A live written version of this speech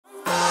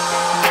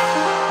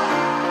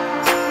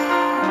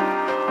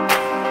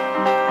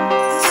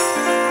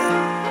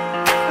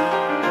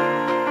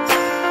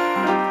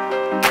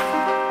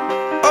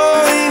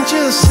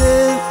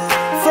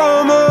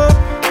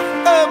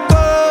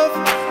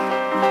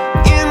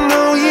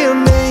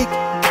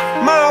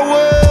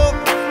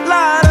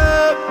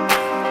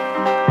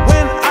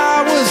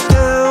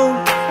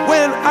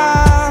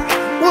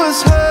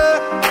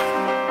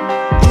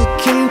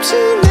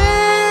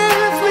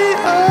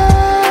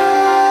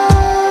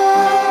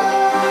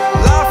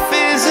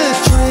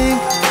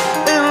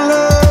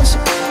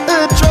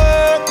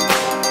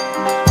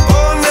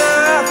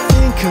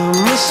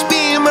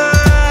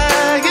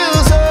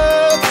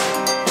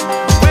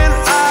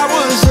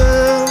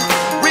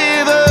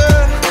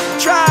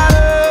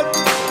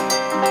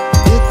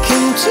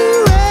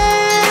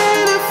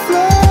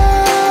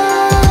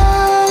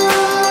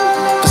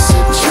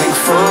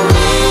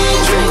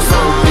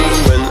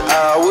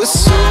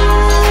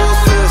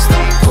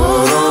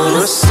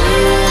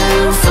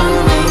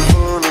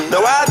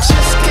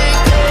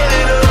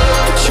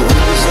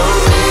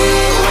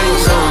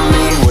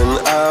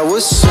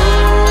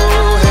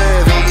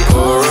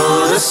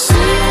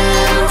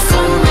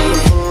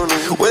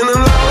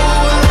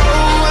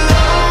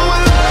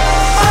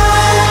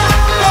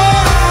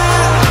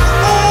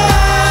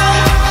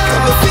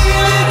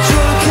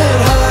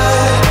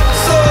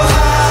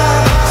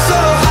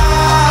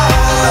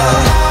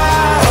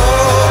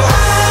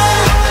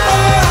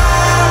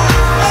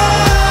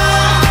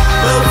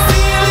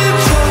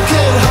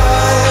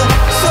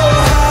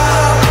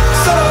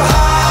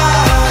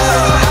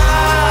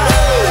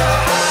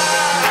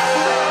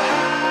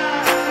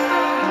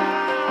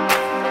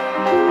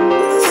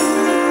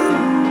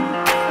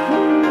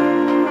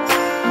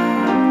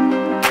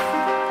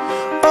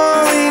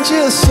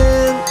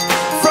sent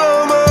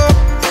from up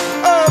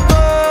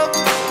above.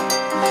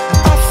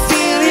 I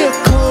feel you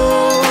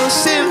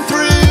coursing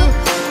through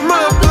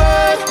my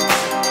blood.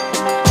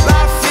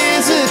 Life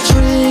is a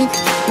drink,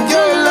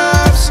 your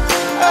love's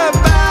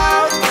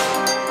about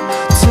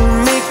to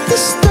make the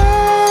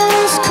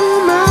stars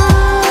come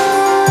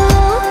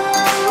out.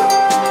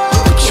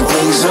 Put your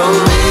wings on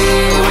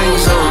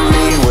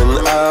me when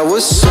I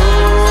was so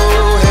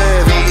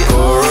heavy,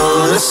 or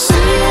on a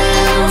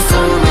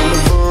symphony.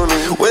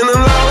 When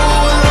I'm low,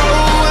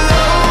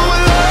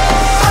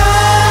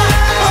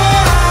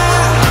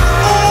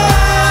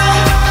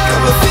 got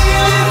me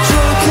feeling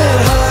drunk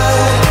and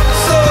high,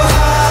 so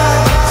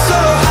high, so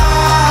high.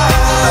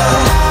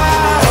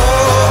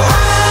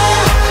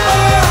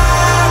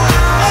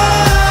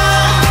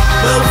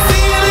 I'm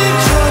feeling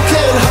drunk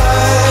and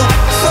high,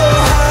 so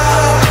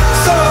high,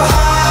 so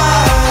high.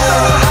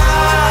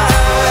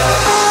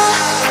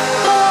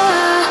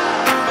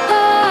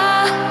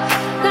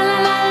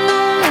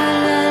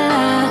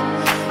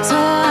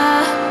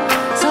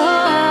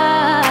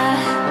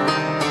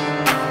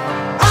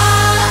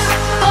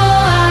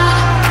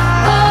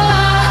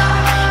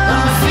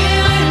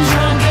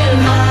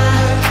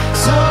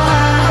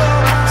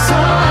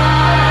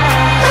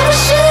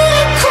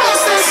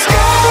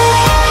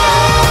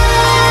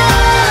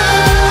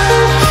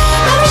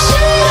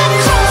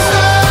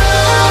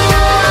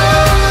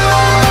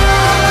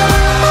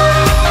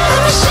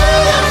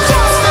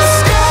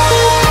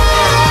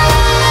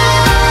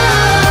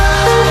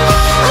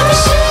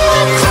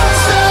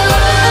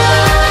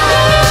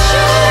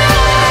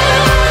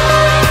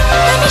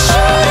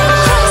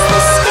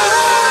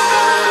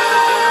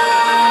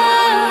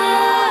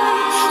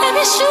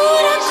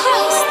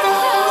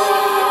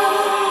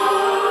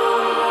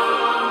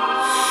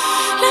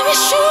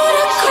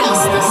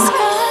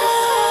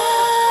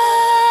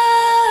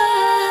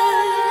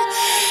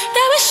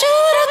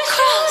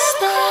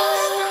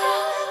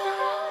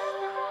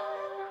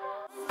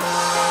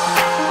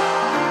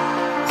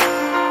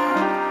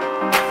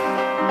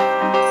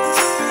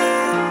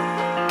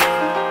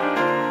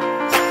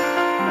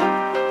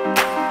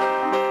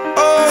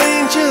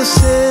 Angels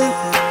sent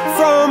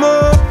from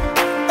up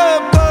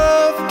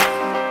above.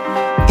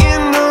 You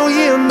know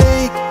you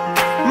make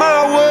my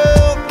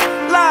world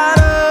light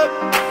up.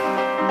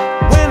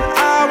 When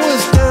I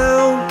was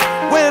down,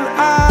 when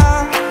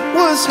I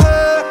was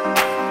hurt,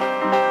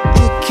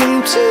 you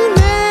came to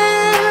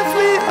lift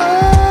me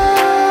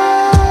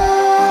up.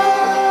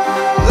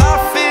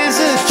 Life is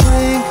a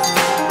drink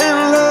and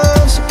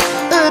love's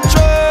a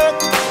drug.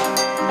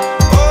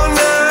 Oh,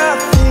 now I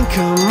think I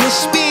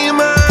must be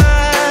mine.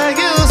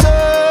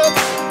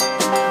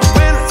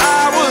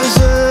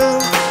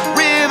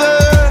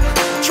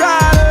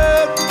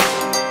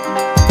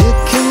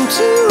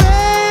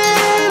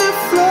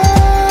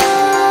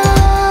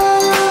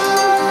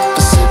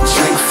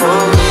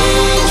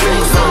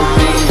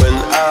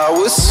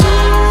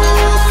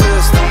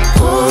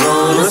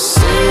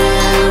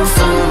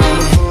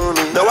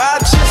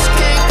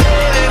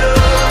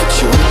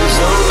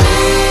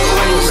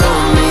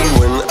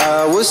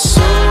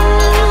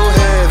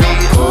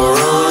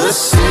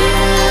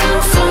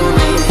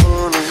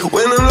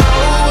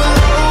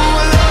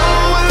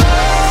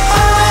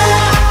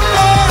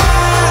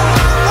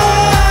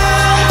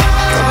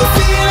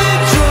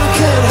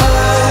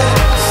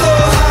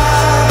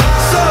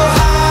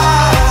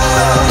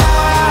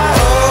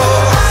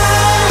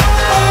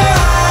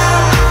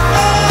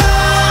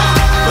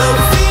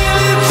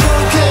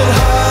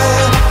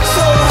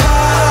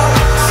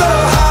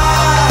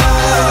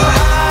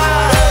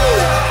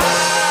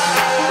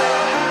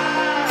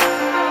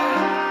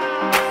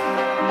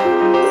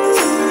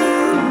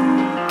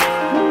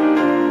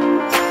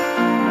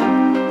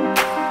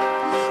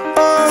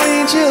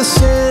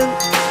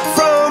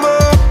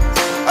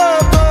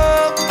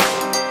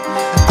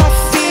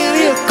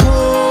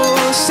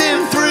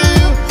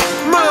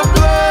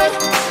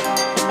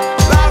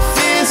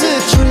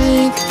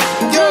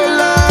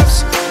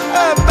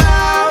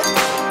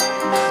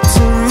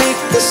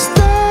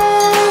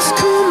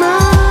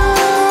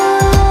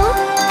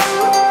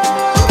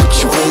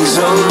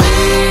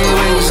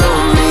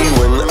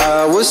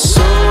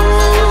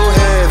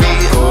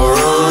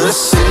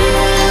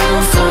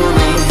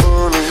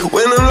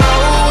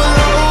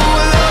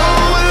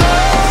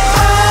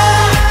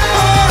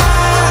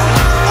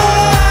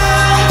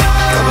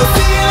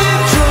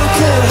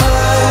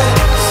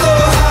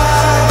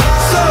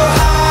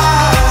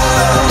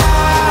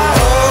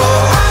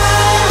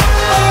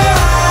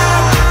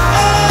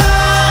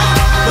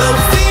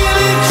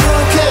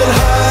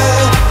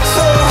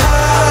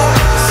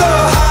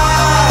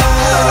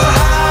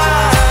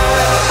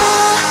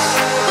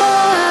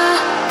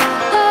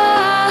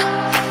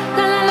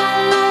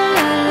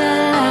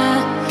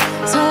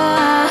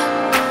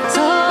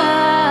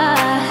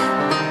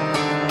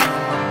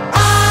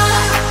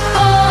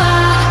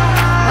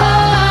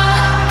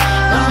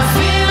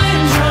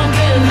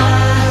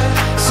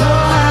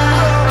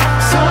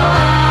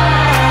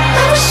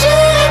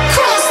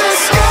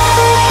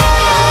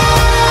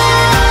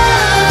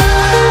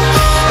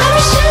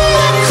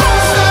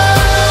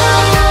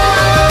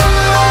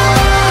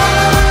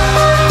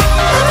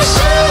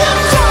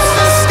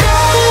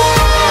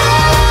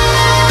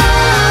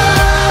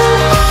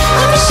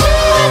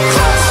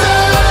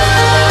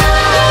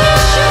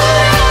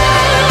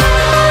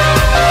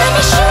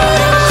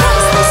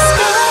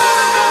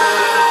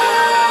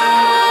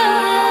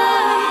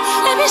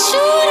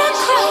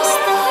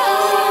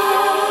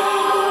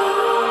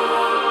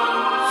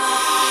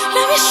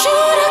 me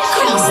shoot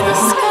across the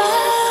sky.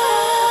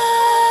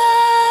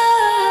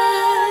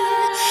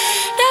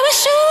 Let me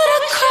shoot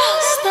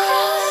across the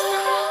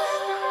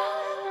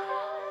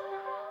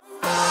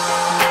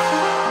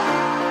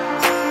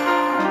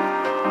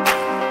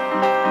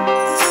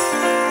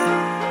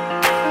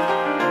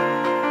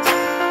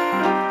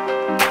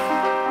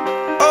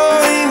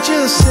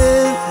angels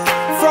sent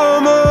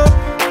from up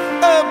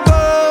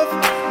above.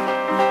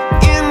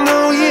 You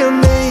know you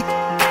make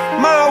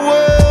my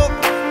world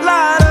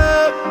light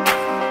up.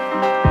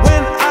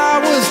 When I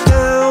was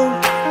down,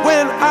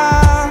 when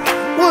I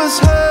was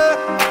hurt,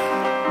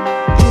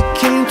 you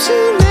came to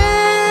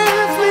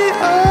lift me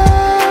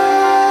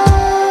up.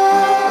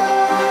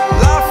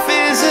 Life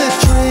is a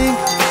drink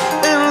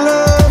and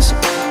love's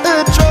a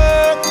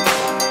drug.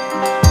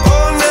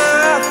 Oh, now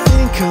I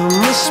think I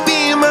must be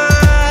mine.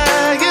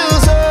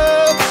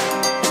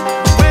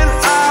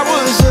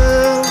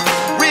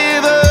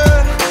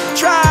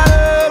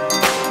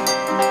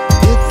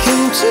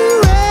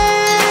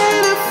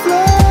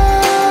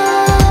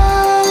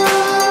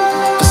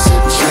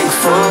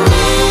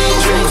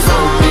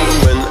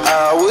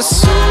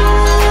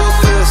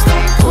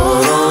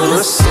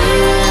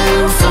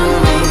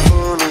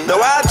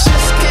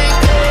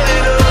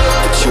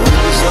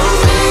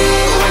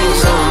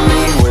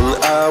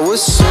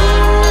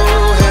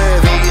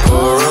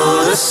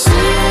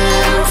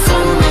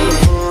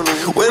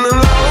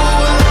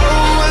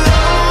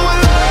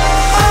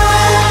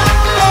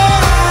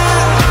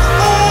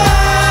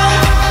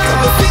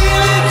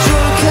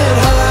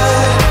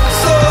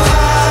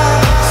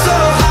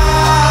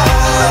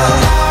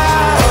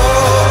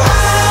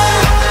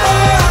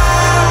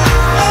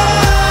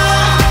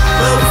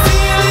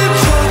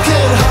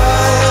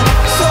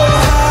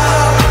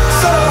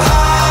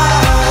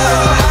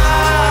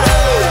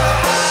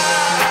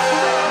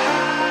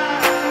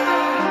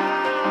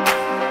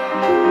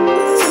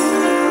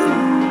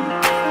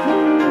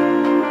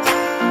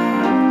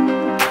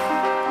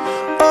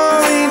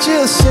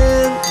 Angels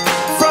sent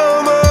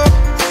from up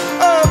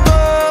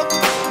above.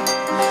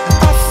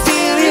 I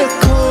feel you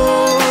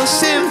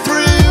coursing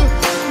through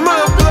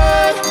my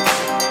blood.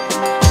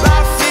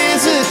 Life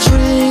is a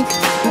drink,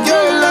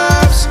 your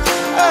love's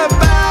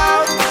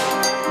about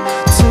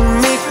to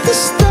make the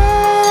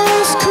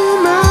stars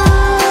come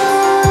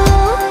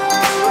out.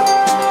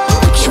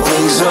 Put your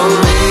wings on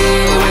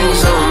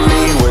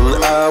me when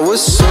I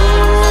was so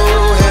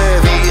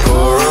heavy.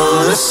 Pour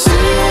on a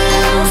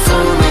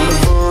symphony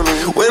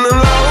when I'm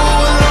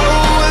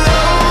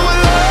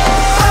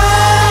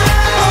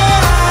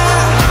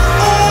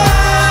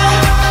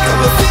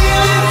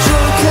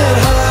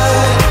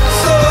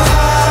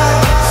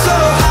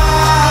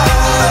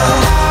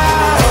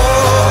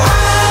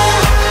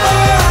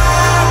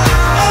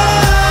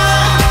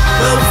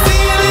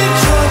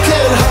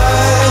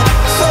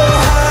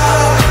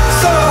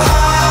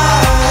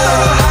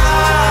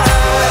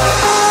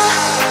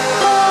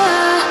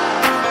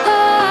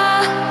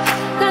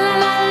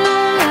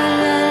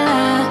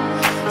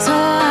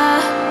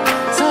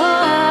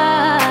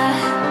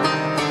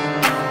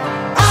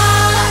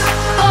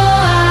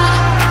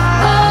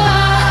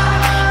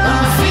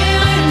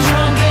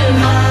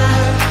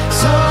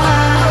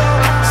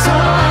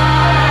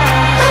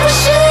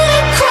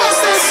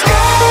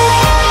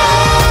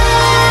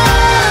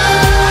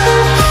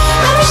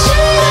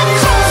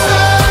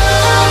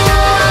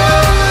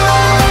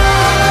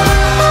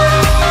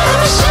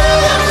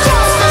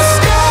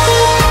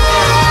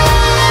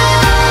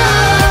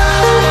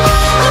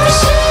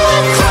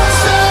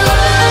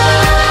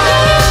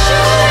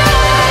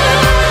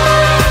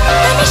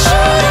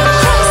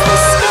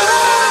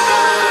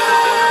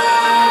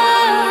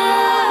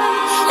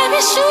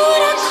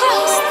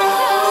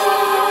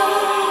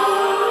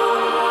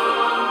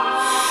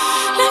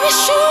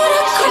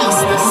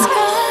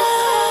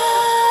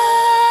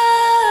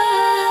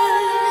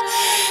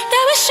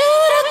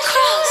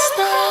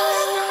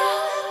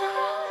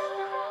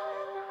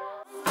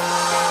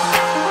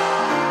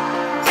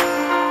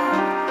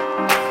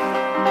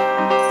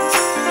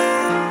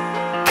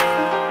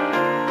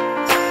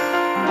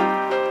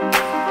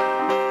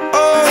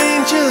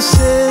angels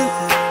sent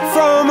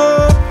from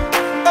up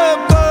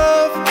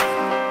above.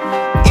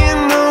 You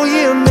know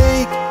you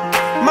make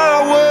my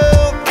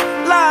world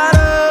light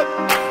up.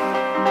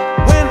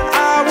 When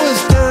I was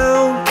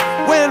down,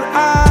 when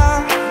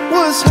I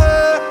was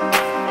hurt,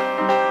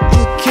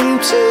 you came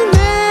to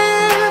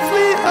lift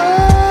me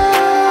up.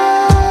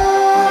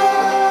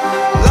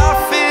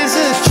 Life is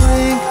a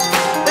drink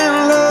and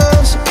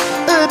love's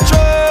a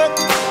drug.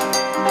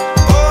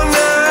 Oh,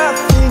 now I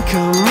think I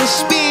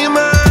must be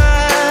mine.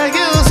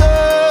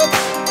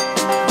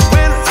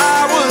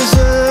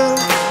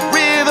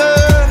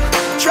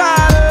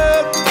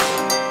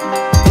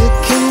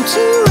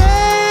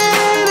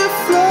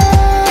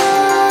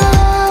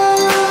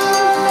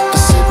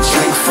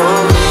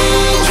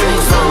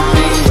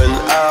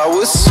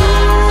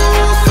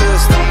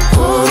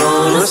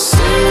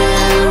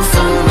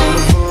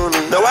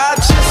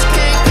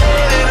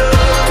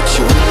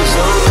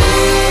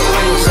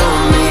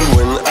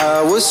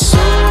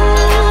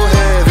 So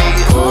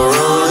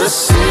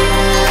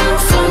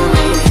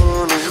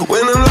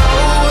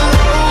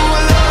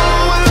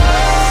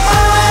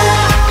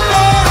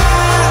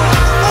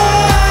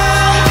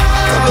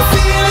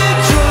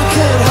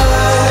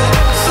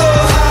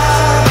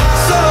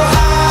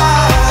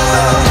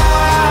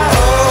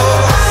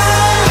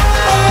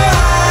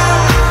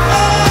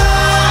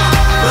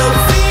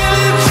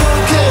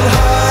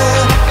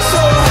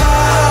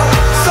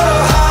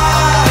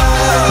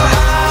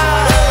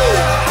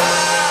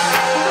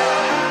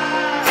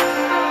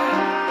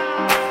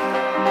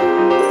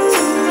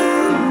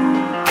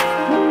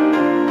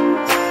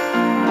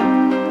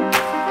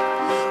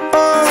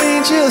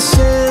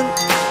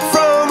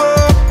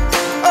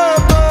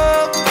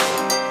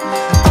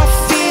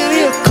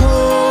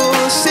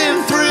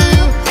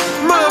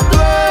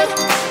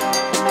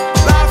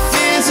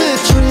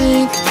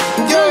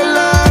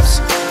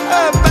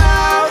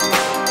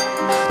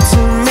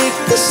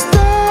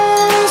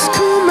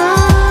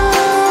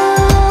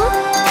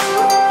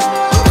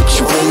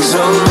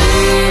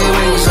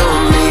wings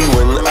on me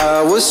when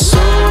I was so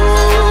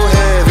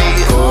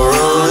heavy, or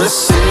on a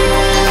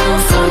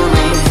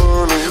symphony.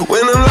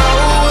 When I'm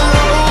low,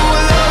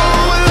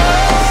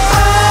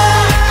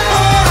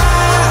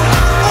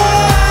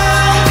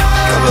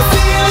 got me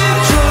feeling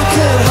drunk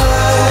and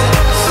high,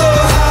 so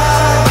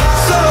high,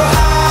 so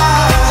high.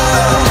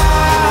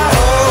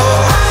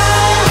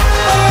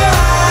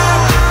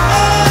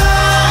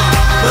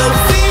 I'm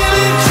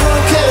feeling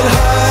drunk and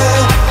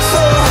high,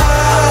 so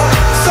high,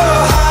 so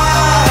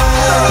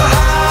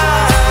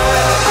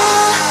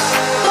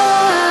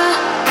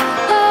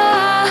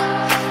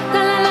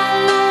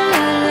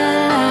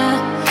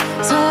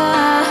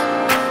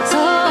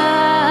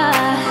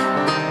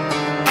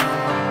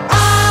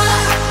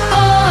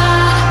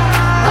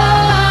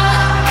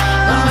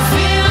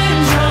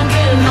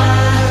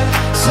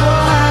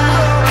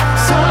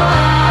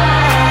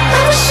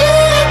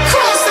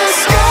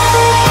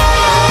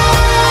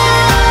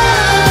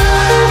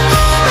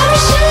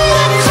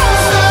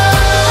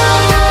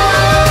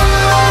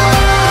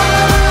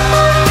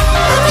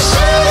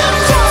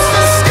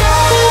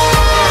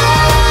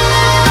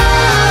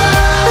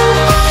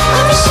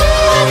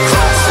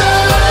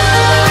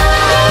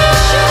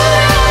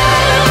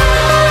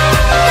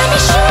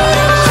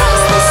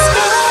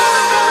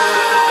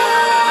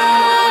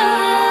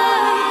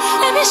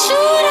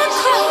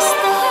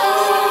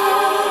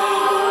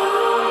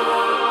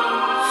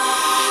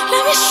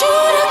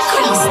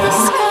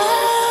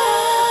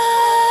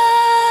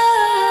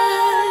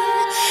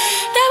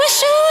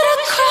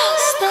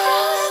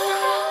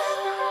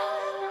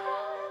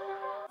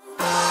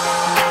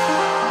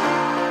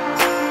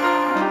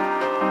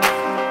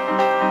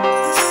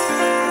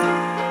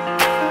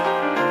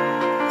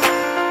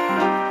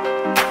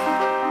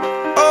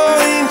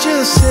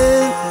just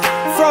sent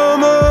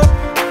from up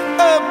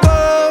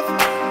above.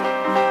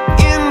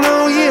 You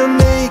know you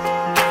make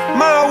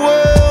my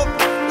world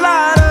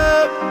light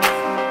up.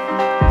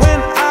 When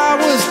I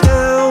was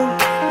down,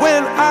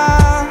 when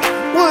I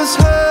was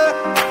hurt,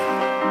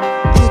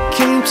 you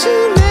came to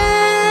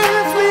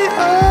lift me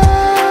up.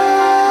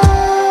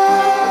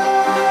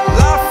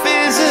 Life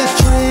is a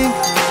drink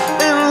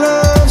and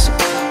love's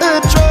a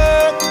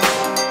drug.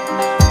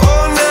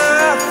 Oh,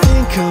 now I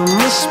think I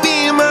must be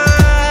my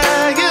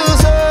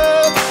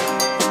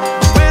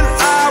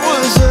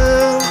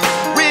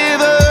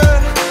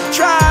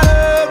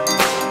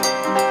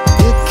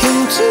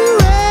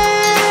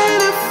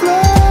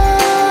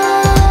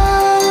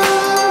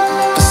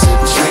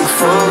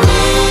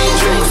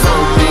drink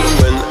from me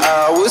when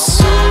I was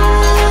so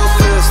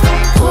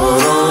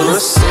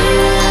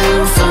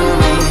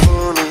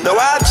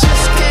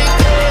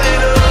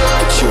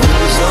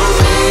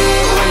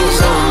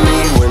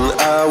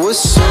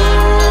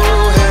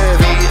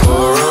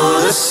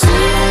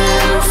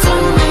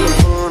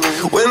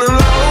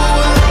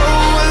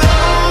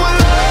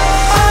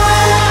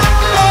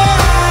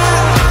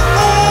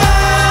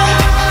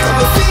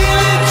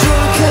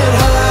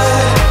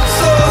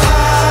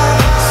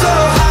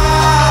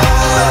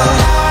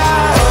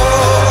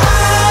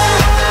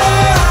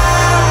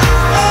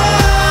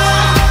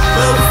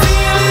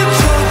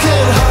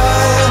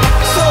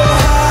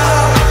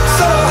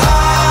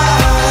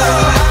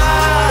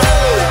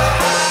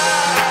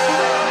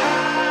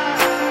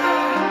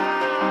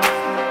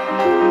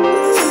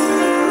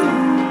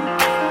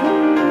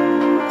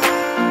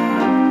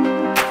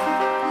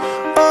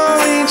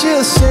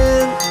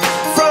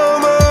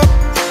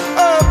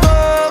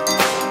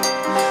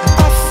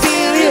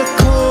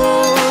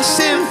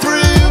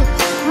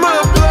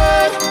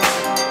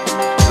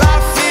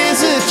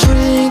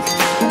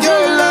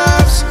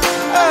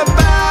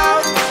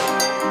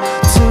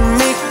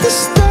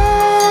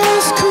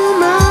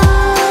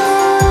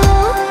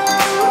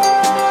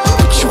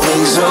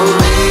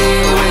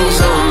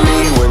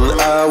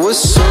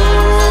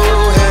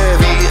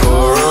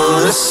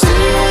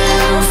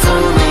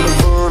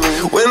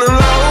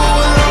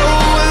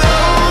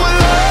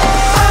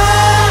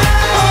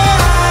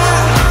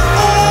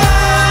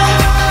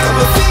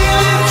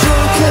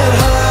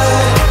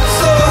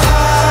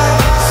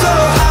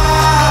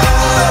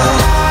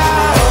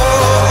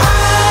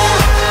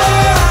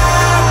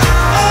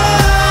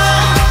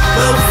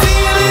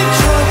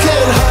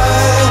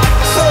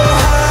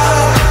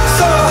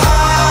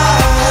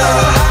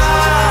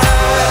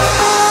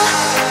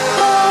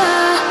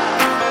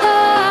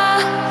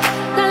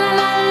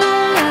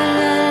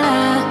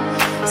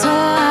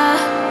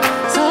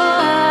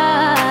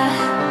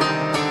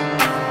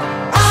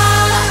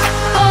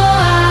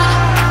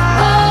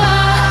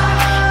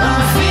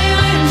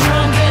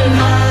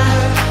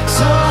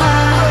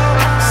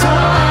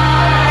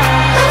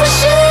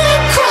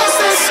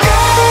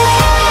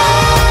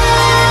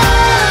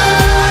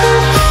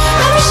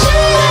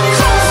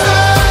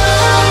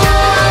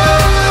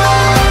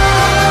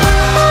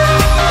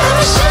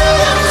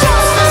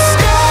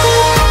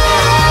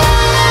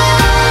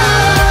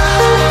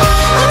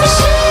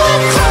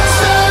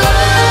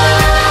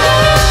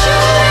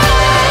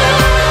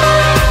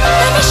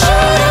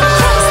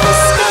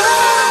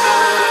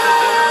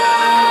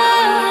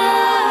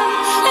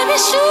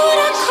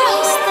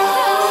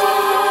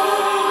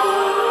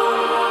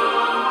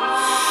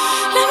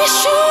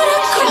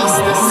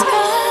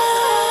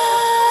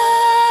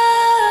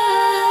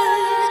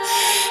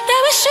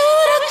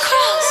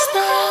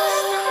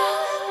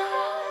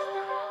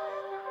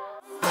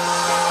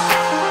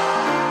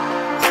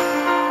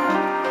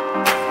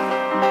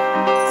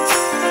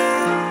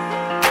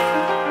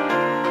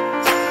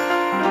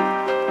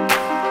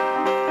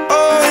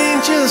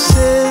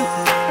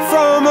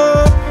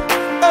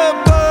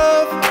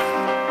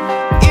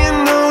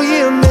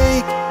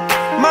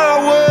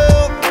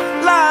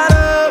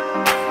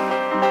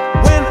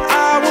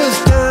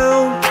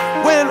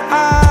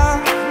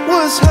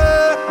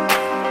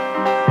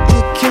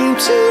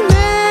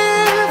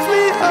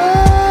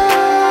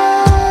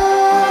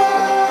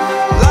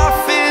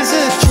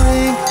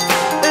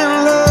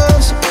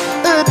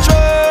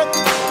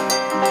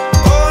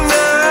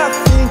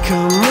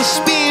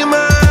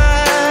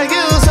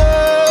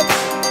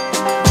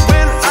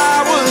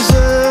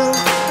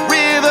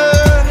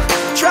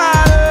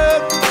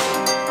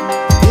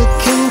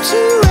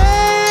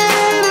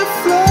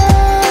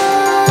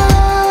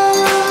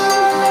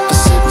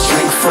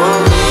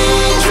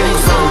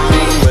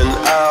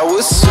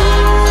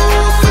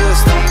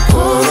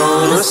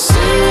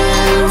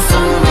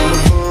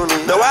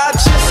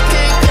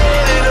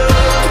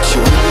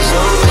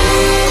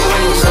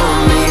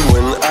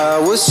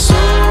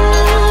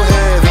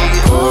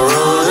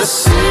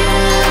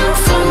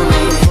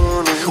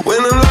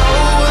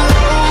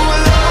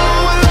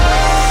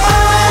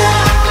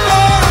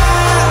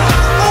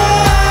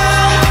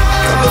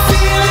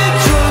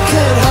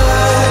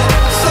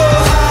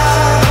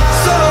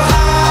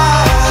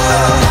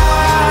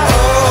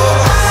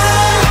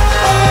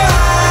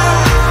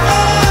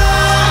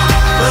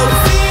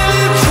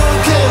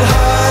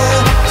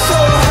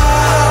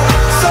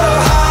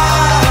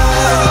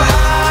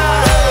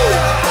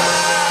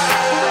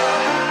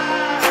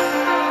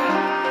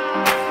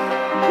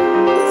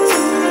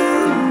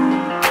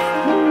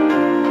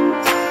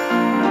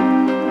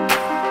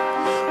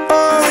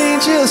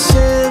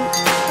sent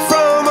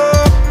from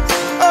up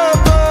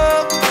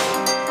above.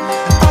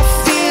 I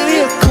feel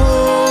you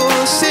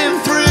coursing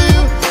through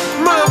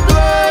my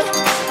blood.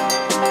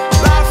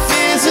 Life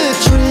is a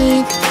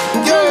drink,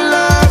 your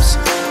love's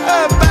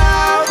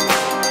about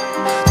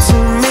to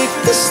make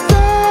the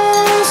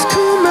stars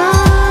come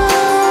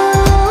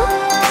out.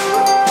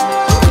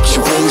 Put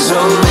your wings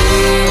on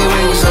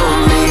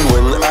me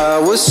when I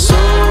was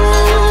so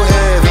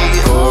heavy,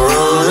 or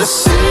on a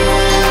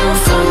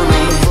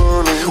symphony.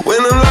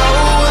 When I'm low,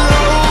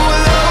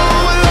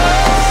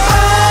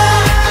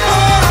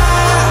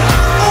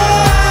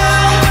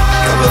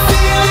 got me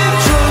feeling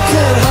drunk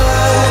and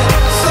high,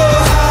 so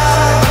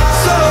high,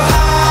 so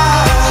high.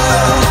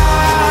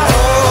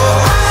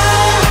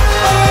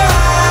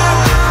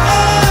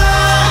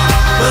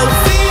 I'm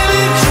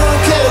feeling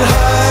drunk and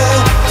high,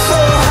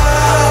 so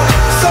high,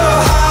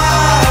 so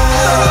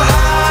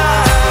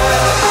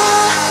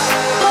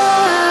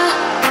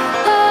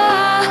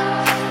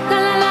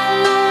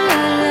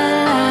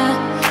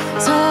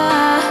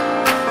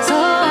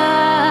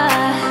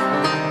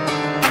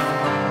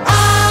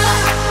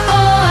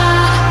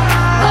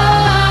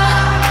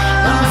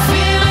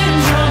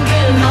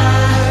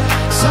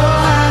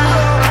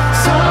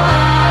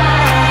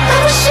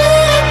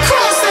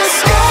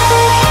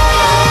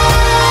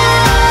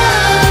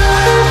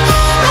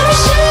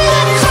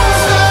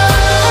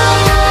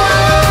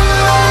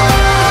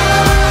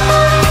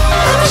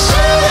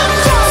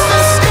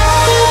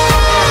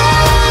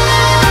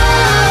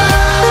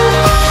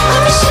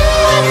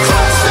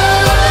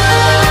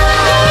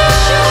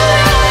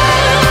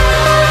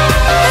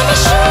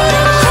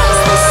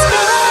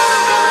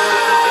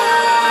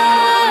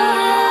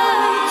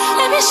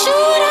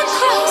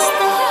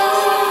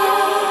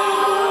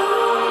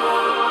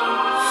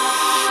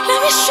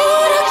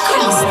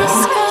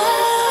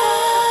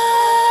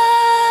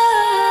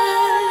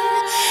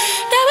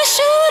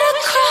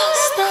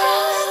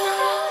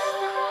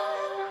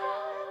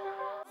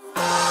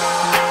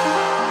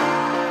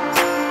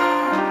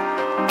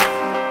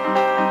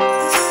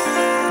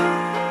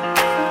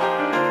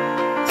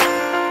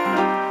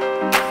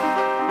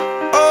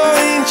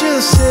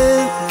angels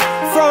sent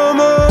from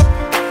up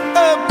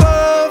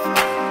above.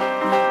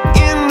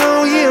 You know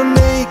you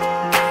make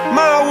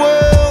my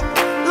world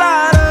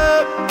light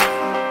up.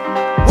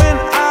 When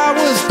I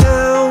was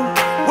down,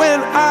 when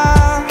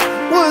I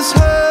was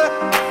hurt,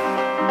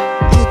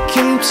 you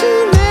came to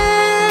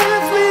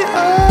lift me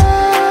up.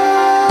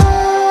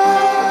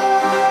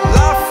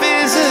 Life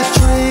is a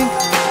drink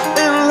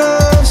and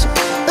love's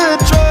a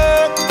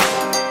drug.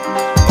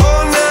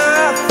 Oh, now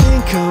I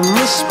think I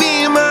must be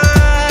mine.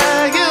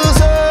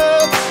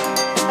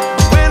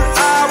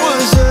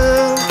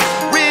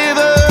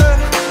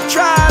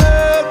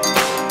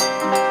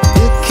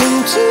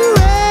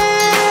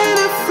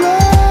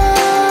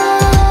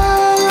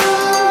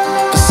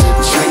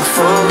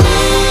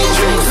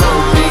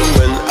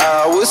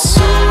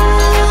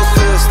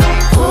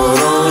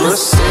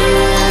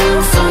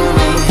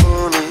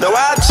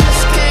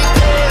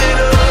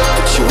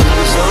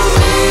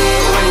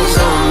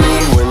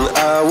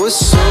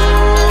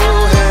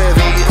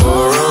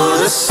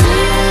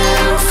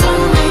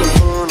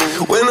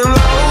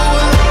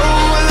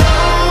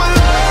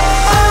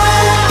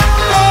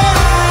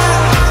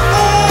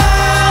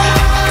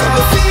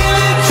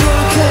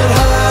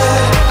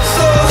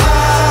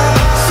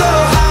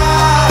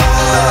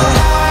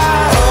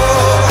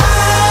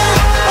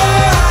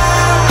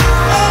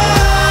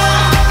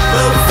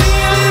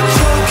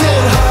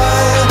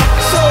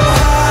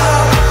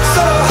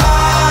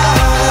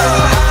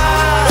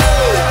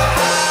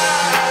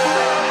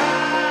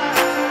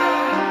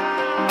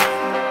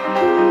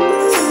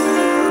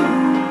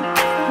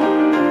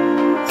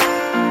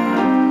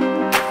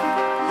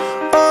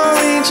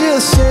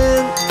 Angels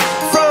sent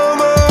from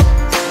up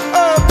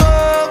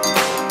above.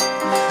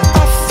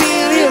 I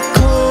feel you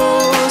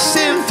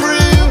coursing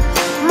through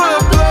my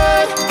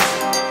blood.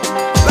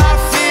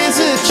 Life is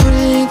a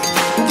drink,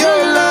 your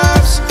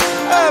love's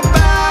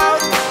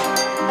about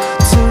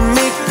to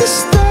make the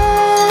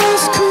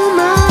stars come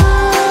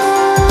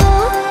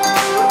out.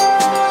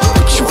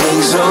 Put your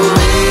wings on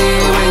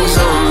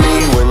me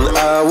when I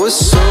was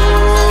so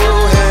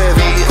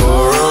heavy,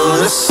 or on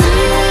a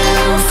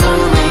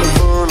symphony.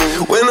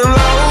 When I'm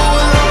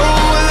low,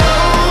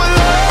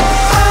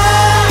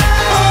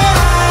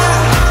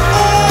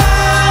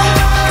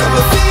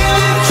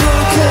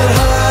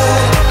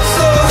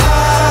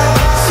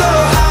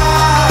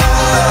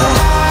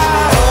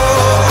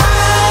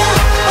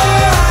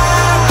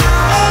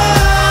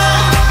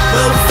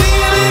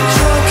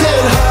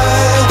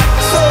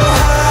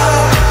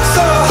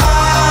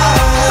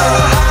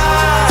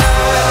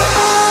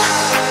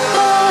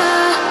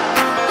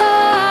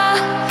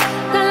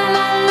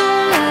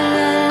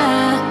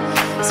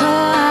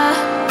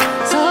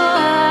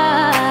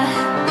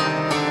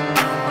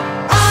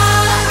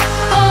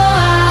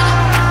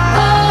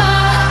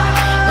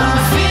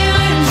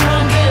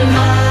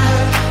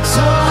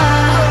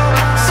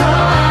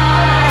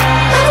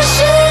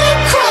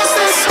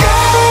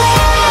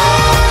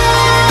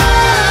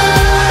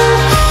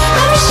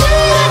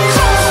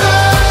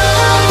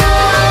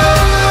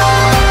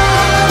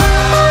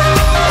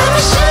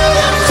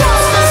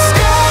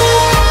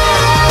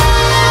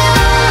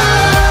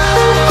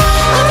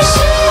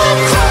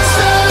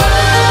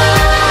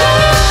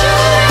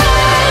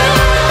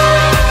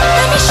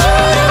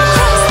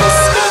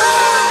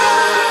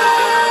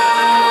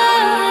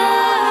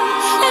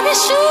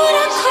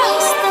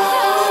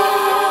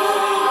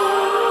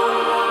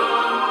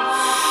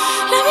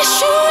 Let me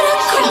shoot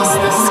across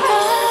the sky.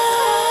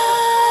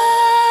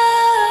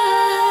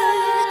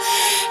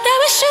 Let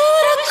me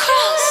shoot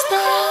across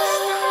the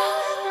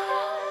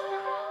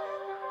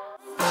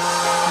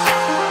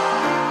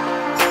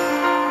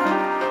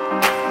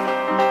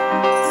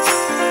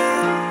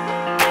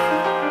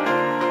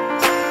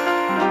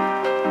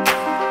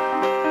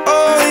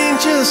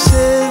angels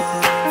sent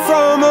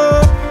from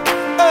up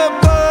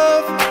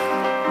above.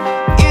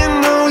 You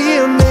know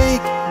you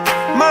make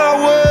my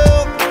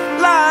world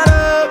light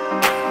up.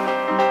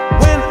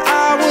 When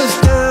I was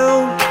down,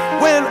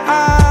 when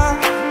I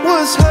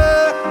was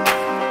hurt,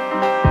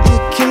 you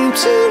came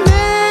to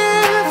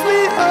lift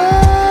me up.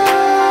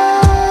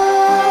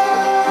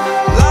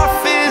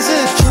 Life is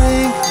a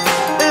drink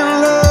and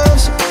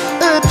love's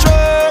a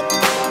drug.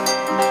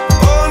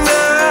 Oh,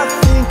 now I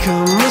think I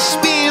must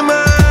be my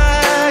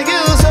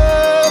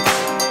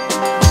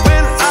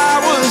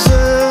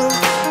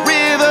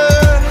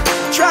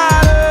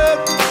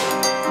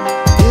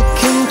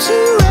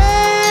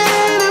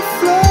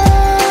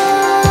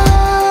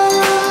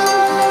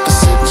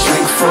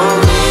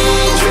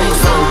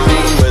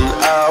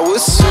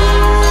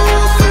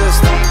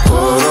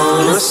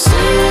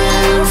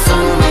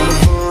Symphony.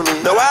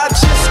 no, I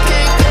just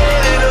can't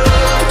get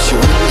enough. Put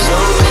your wings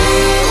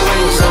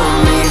on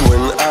me,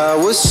 when I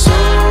was so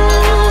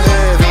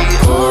heavy.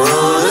 Pour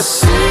on a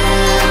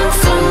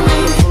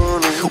symphony.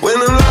 When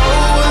I'm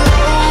low,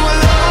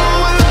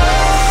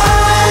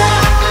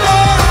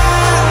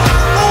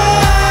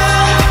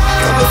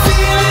 got me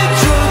feeling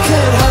drunk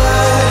and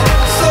high,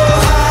 so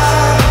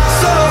high,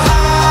 so high.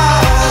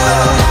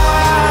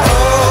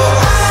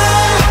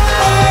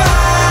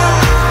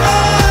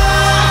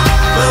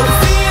 I'm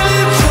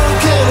feeling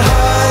drunk and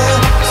high,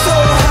 so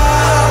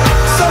high,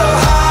 so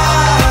high.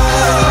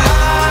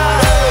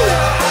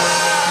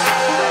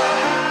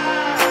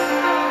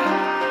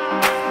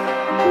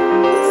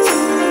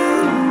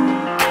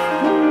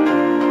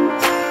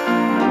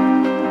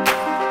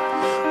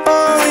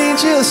 Oh,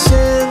 angels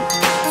sent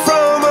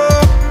from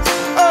up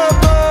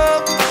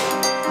above.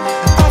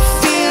 I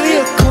feel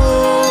you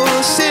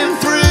coursing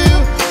through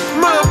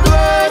my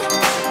blood.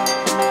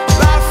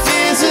 Life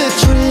is a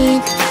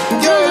drink,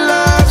 your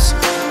love's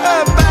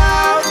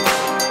about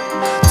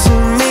to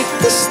make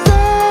the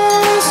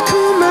stars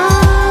come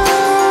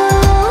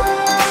out.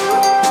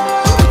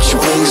 Put your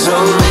wings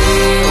on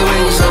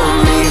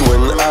me,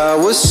 when I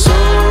was so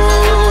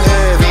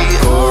heavy.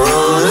 Pour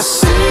on a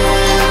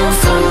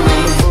symphony.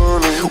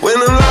 When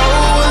I'm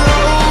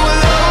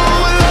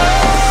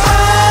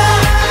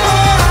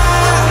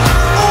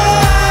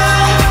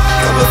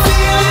got me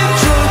feeling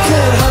drunk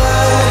and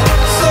high,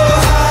 so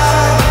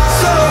high,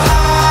 so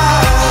high.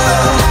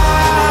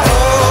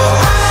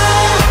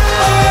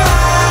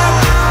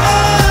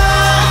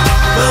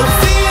 I'm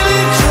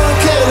feeling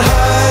drunk and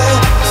high,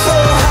 so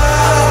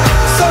high,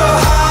 so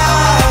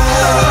high.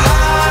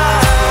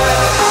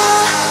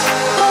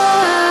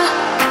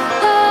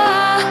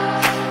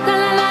 La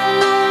la la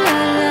la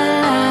la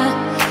la.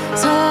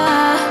 So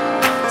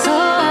so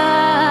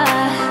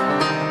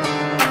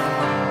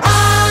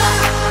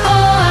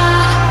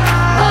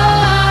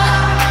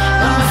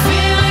I'm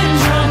feeling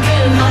drunk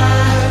and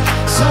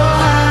high, so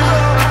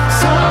high,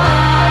 so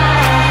high.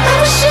 Let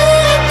me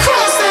shoot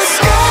across the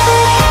sky.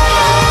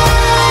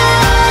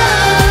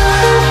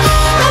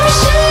 Let me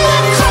shoot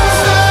across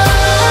the.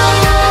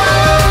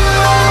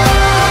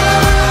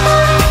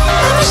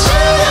 Let me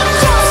shoot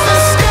across the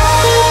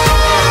sky.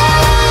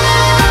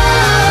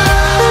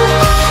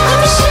 Let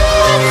me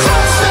shoot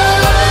across the.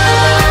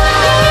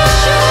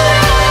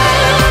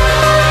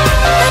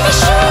 Let me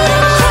shoot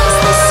across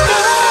the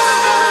sky.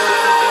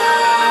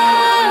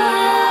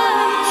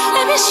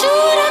 Let me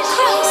shoot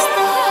across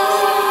the.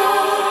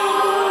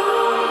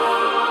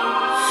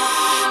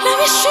 Let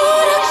me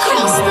shoot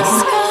across the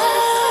sky.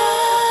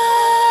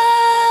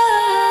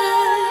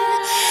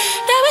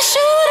 Let me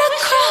shoot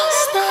across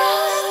the.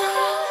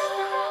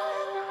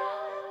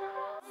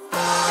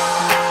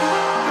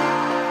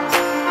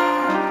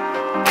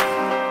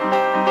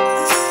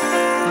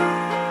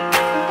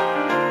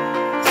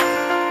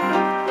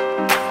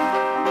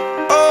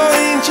 Oh,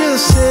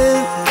 angels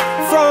sent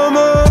from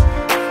up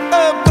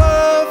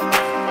above.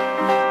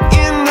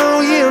 You know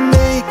you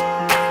make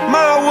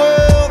my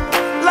world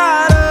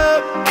light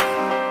up.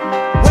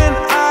 When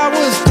I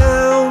was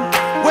down,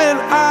 when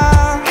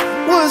I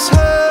was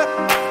hurt,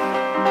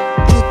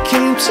 you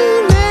came to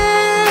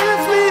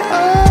lift me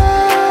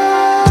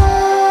up.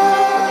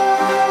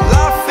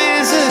 Life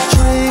is a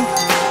drink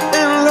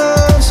and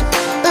love's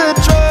a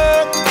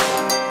drug.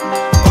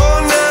 Oh,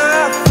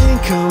 now I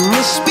think I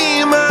must be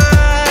my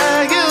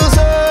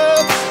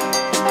up.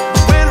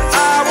 When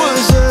I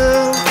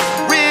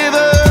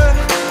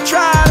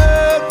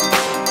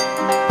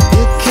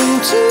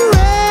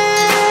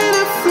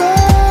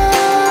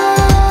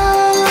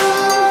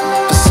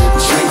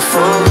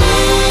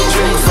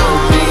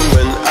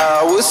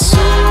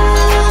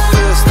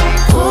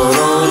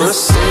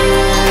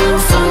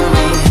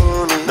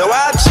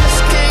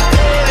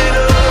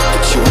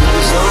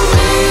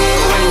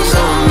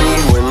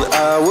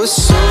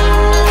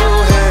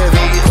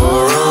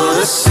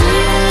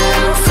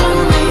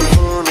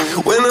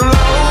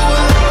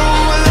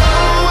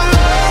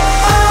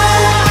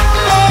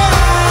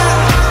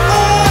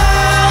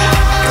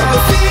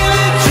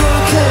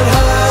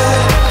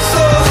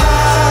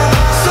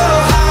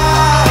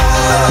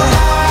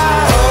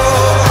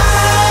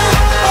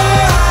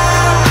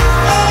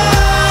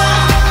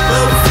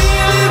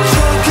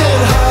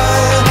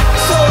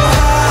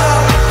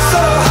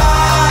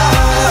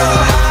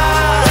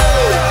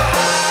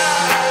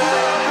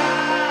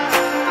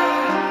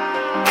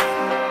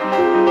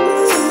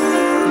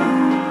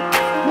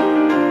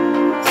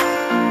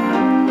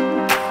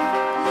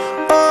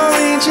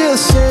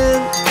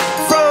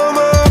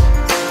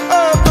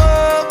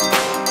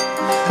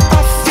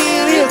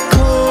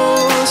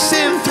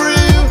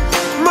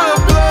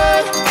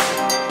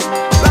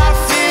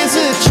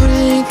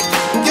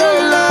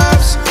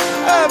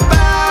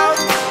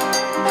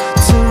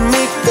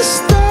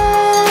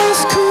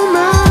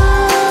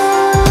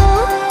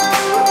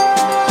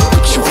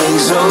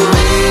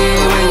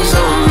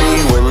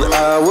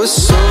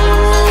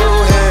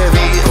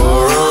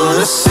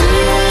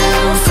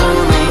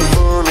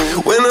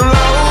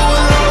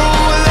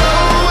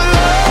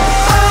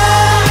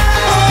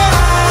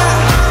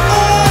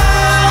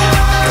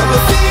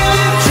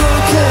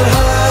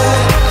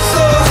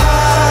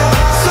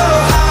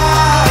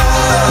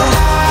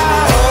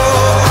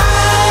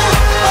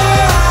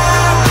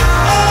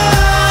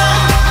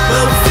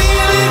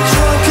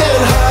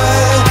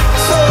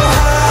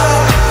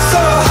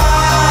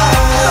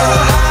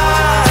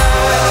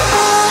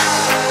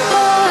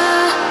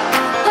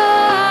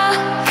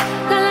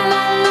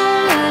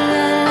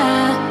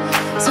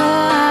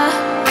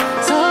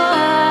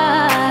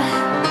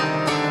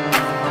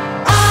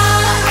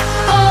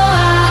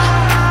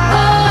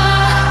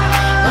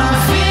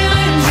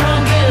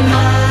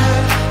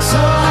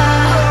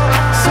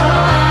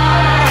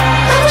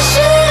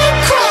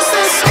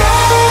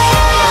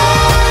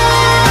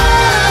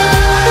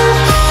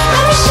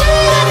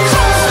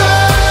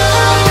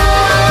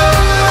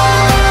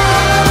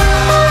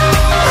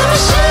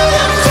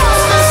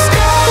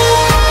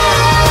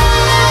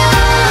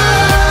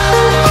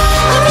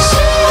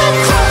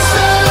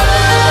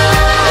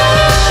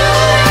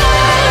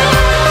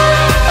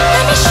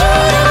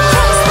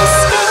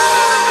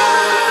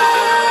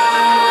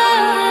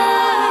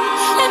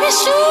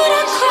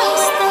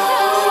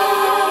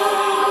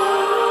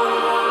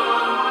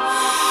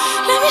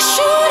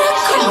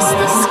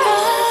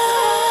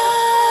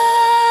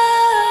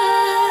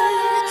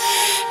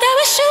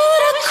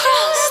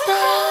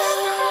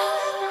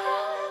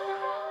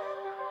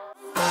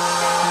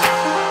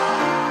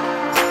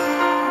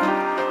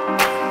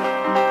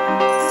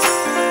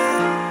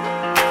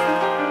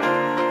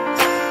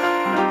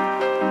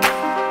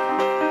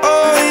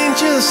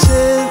angel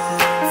sent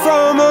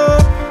from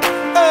up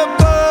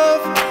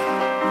above.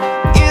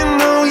 You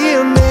know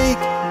you make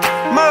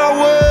my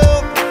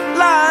world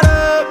light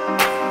up.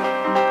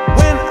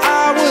 When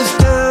I was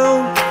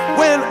down,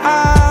 when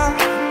I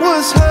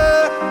was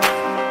hurt,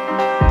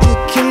 you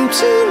came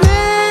to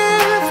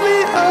lift me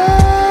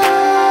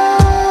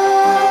up.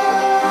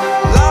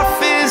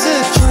 Life is a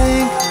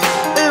drink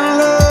and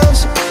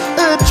love's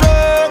a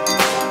drug.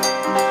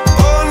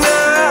 Oh,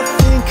 now I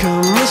think I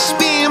must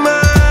be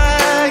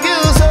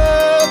miles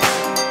up.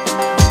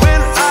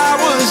 When I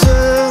was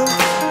a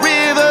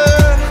river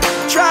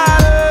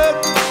dried up,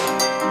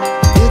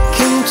 you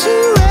came to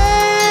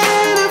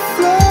rain and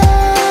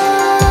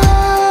flood.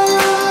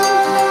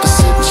 I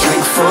said,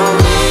 drink for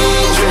me,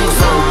 drink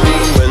for me.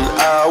 When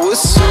I was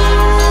so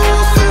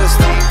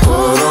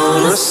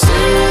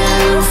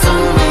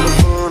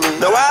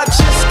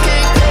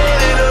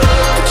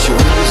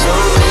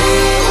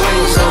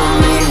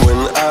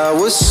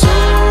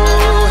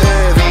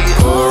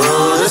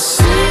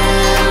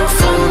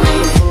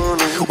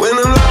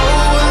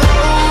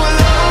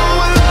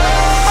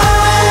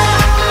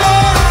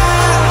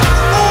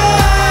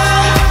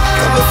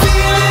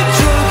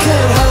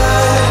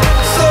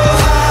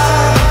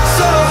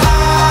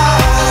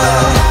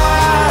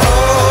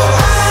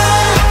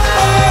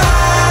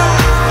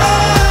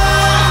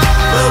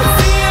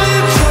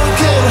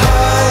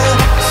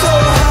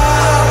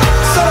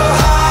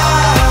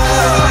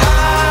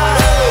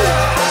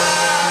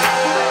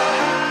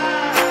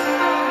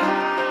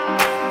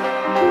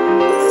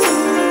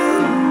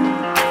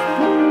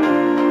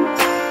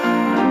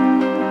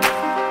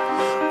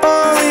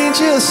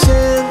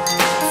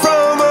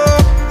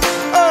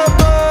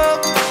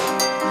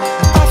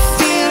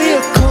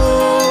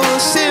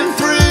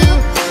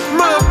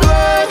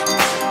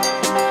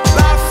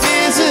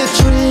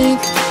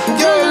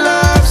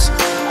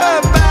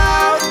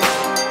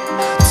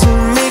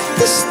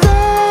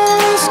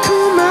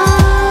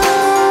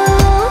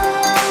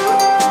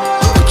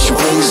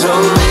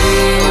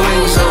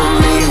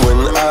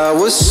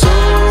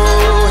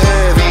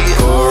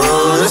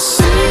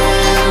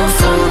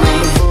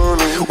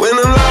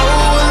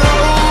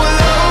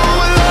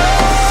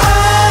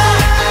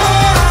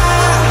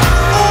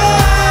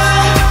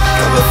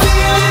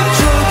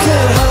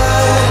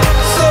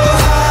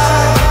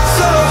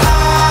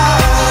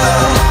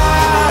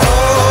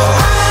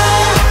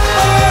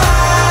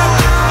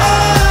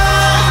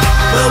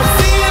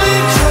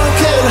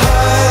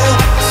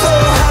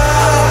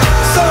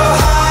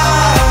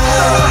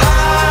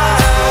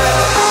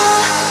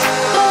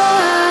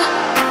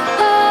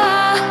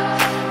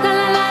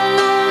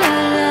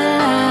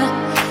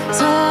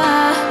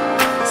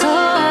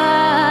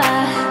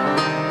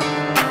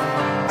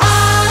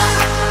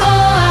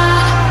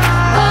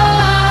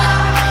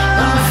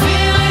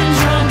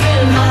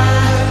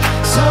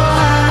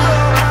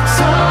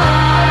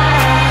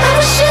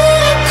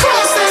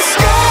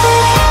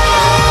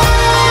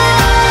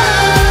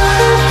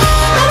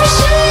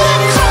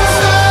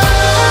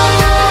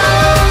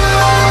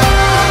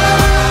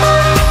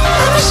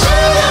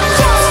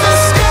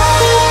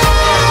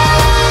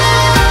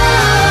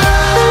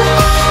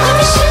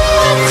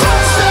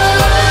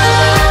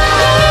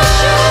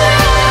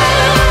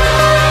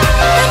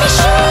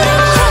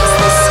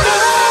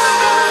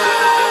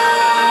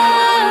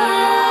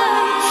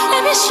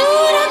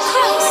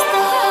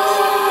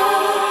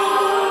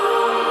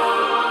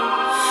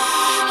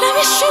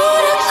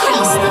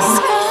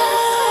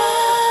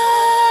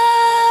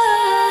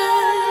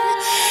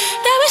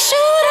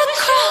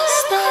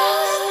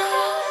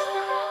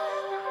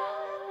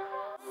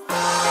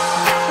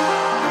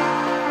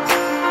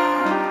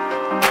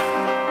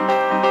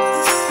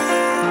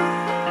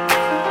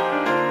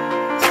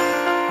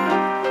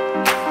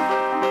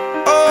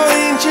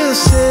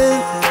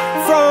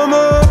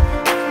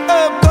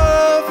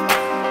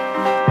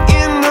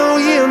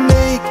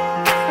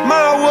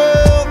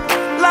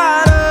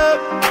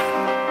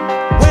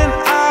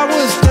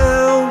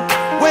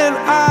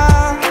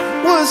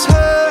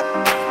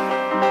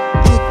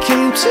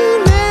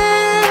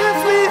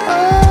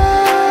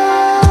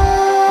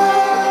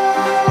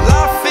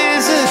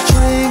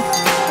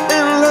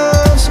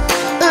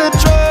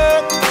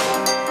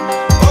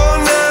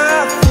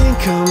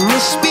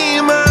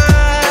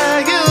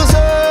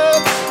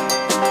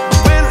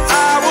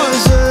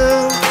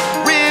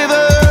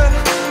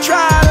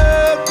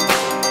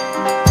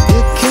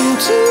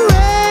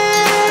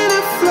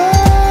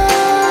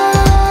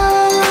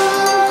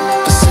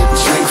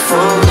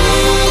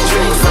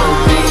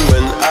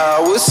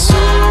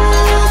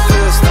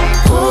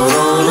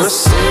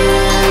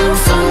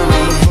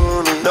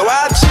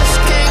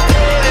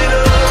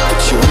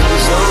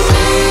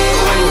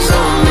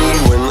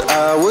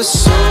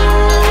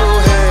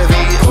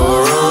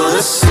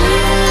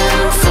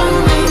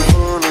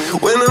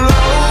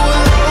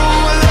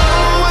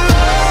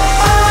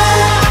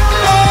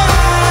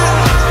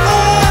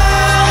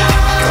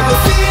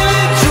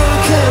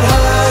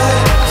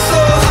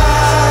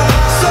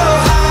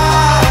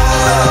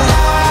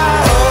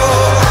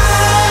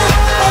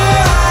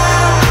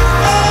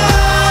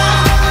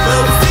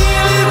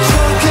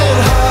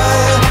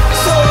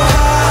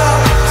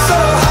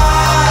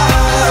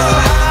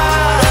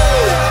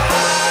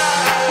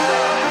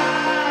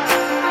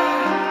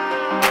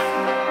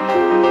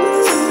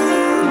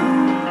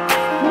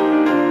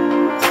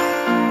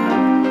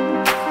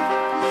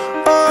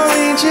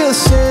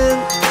angel sent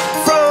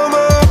from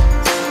up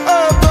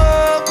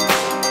above.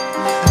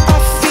 I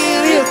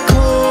feel you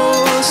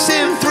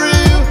coursing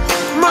through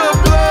my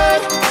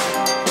blood.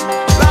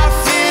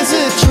 Life is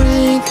a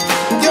drink,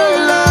 your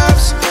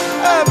love's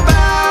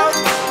about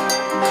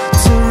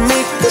to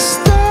make the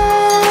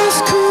stars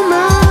come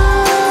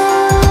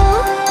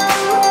out.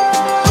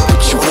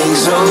 Put your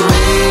wings on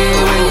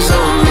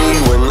me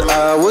when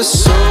I was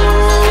so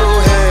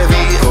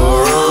heavy, or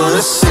on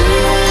a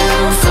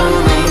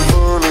symphony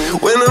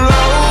when I'm low,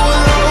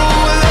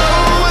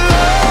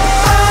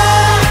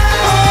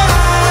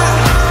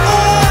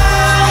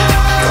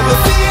 got me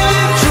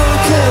feeling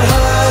drunk and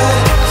high,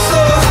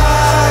 so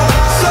high,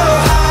 so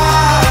high.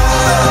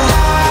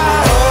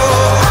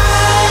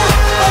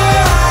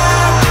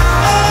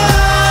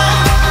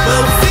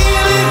 I'm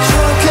feeling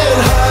drunk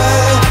and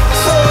high,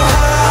 so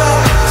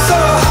high,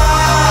 so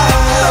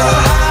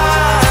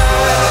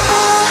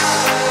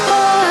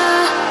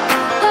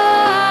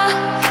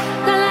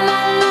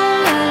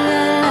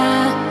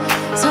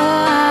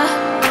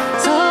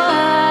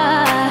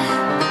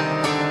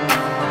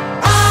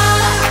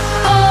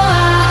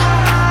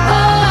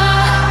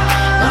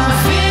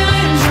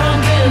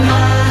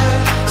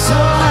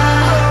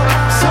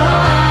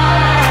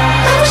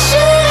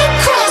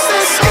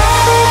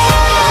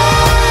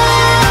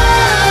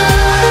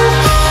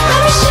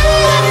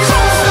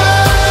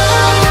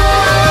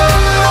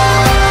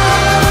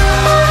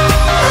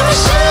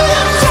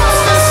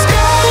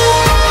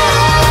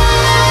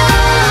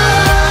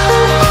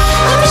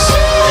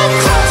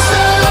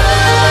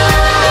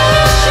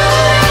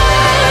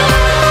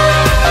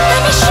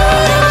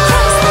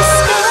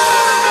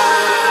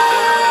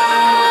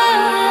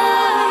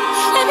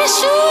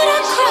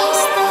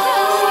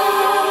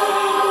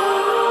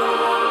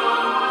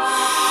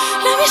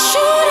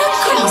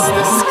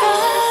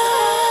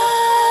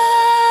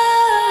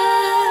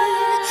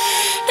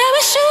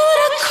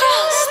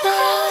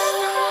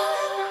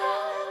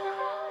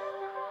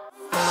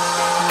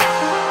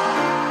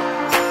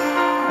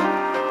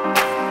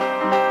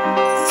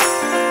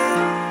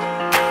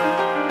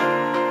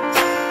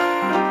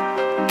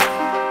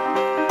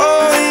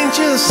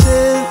angel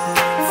sent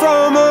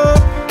from up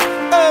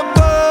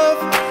above.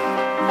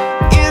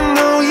 You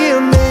know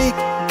you make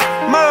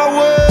my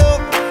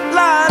world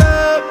light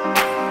up.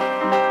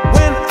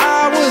 When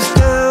I was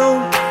down,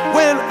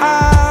 when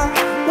I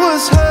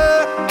was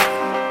hurt,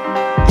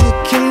 you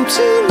came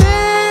to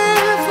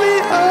lift me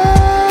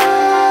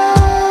up.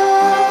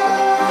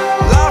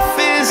 Life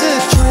is a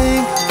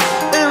drink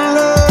and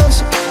love's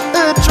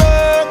a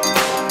drug.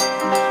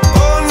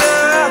 Oh,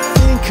 now I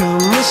think I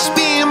must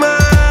be my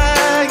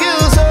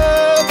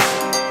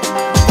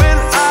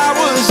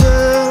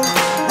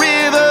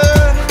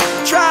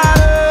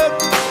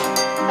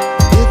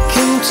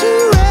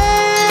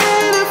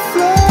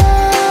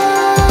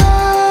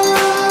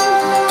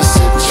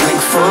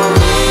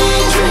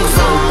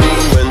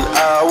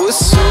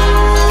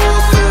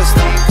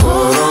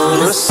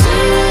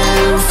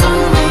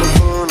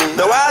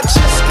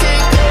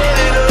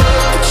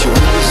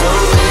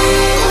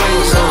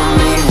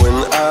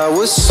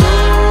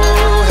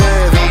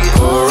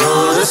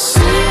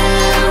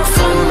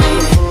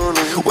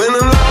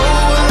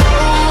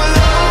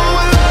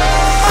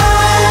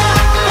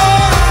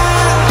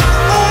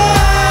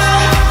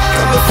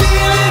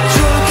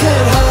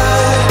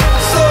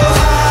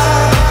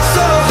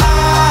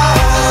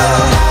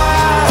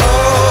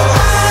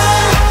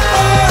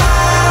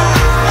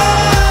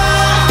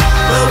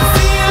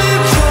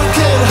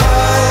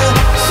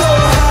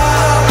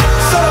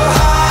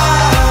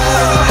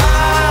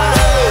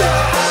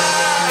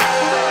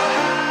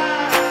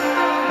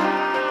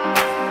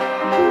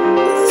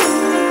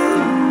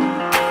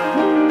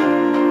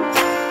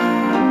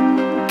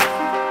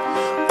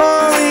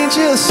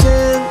angel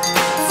sent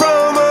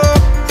from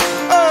up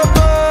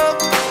above.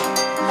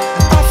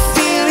 I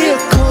feel you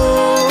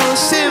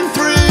coursing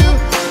through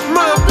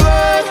my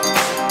blood.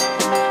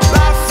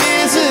 Life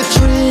is a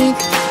drink,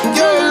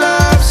 your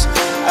love's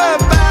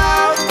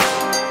about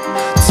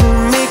to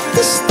make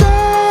the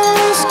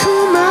stars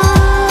come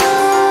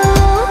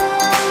out.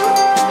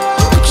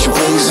 Put your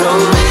wings on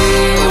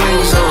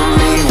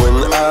me when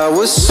I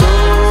was so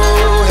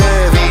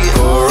heavy,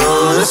 or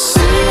on a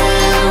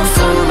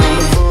symphony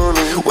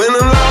when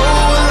I'm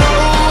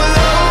low,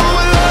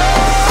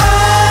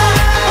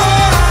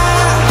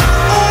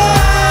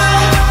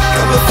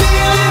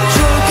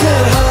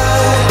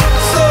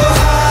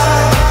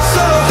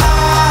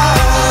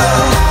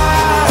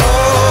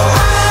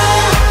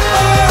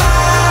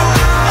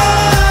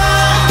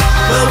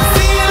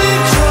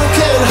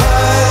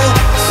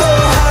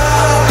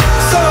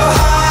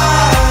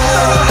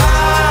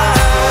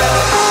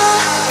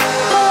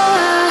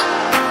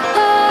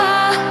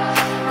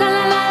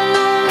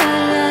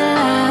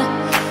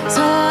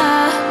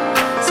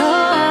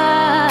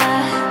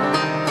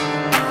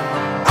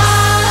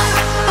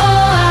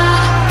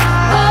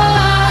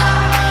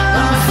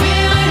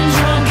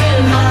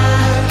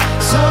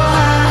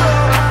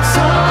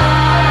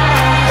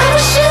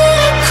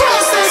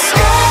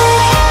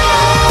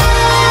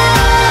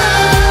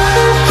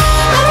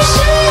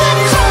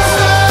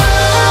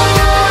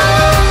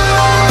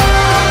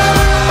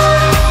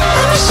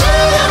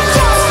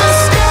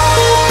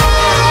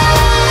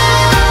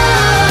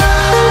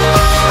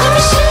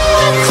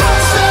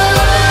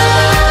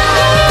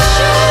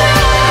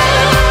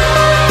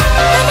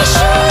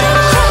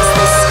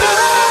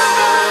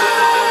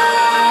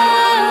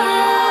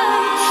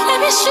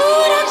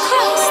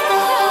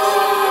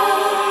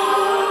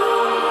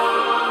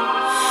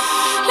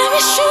 we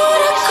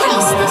shoot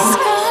across the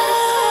sky.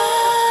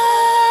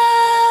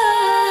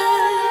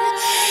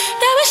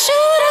 That we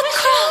shoot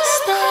across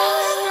the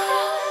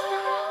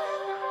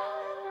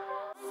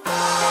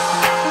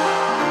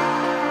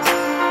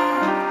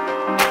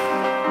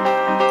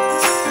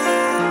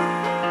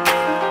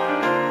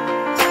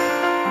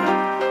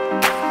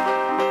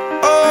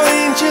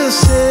angel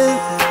sent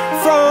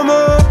from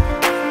up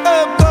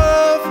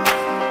above.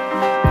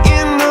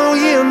 You know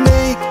you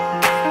make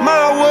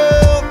my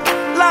world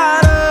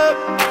light up.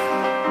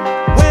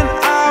 When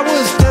I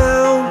was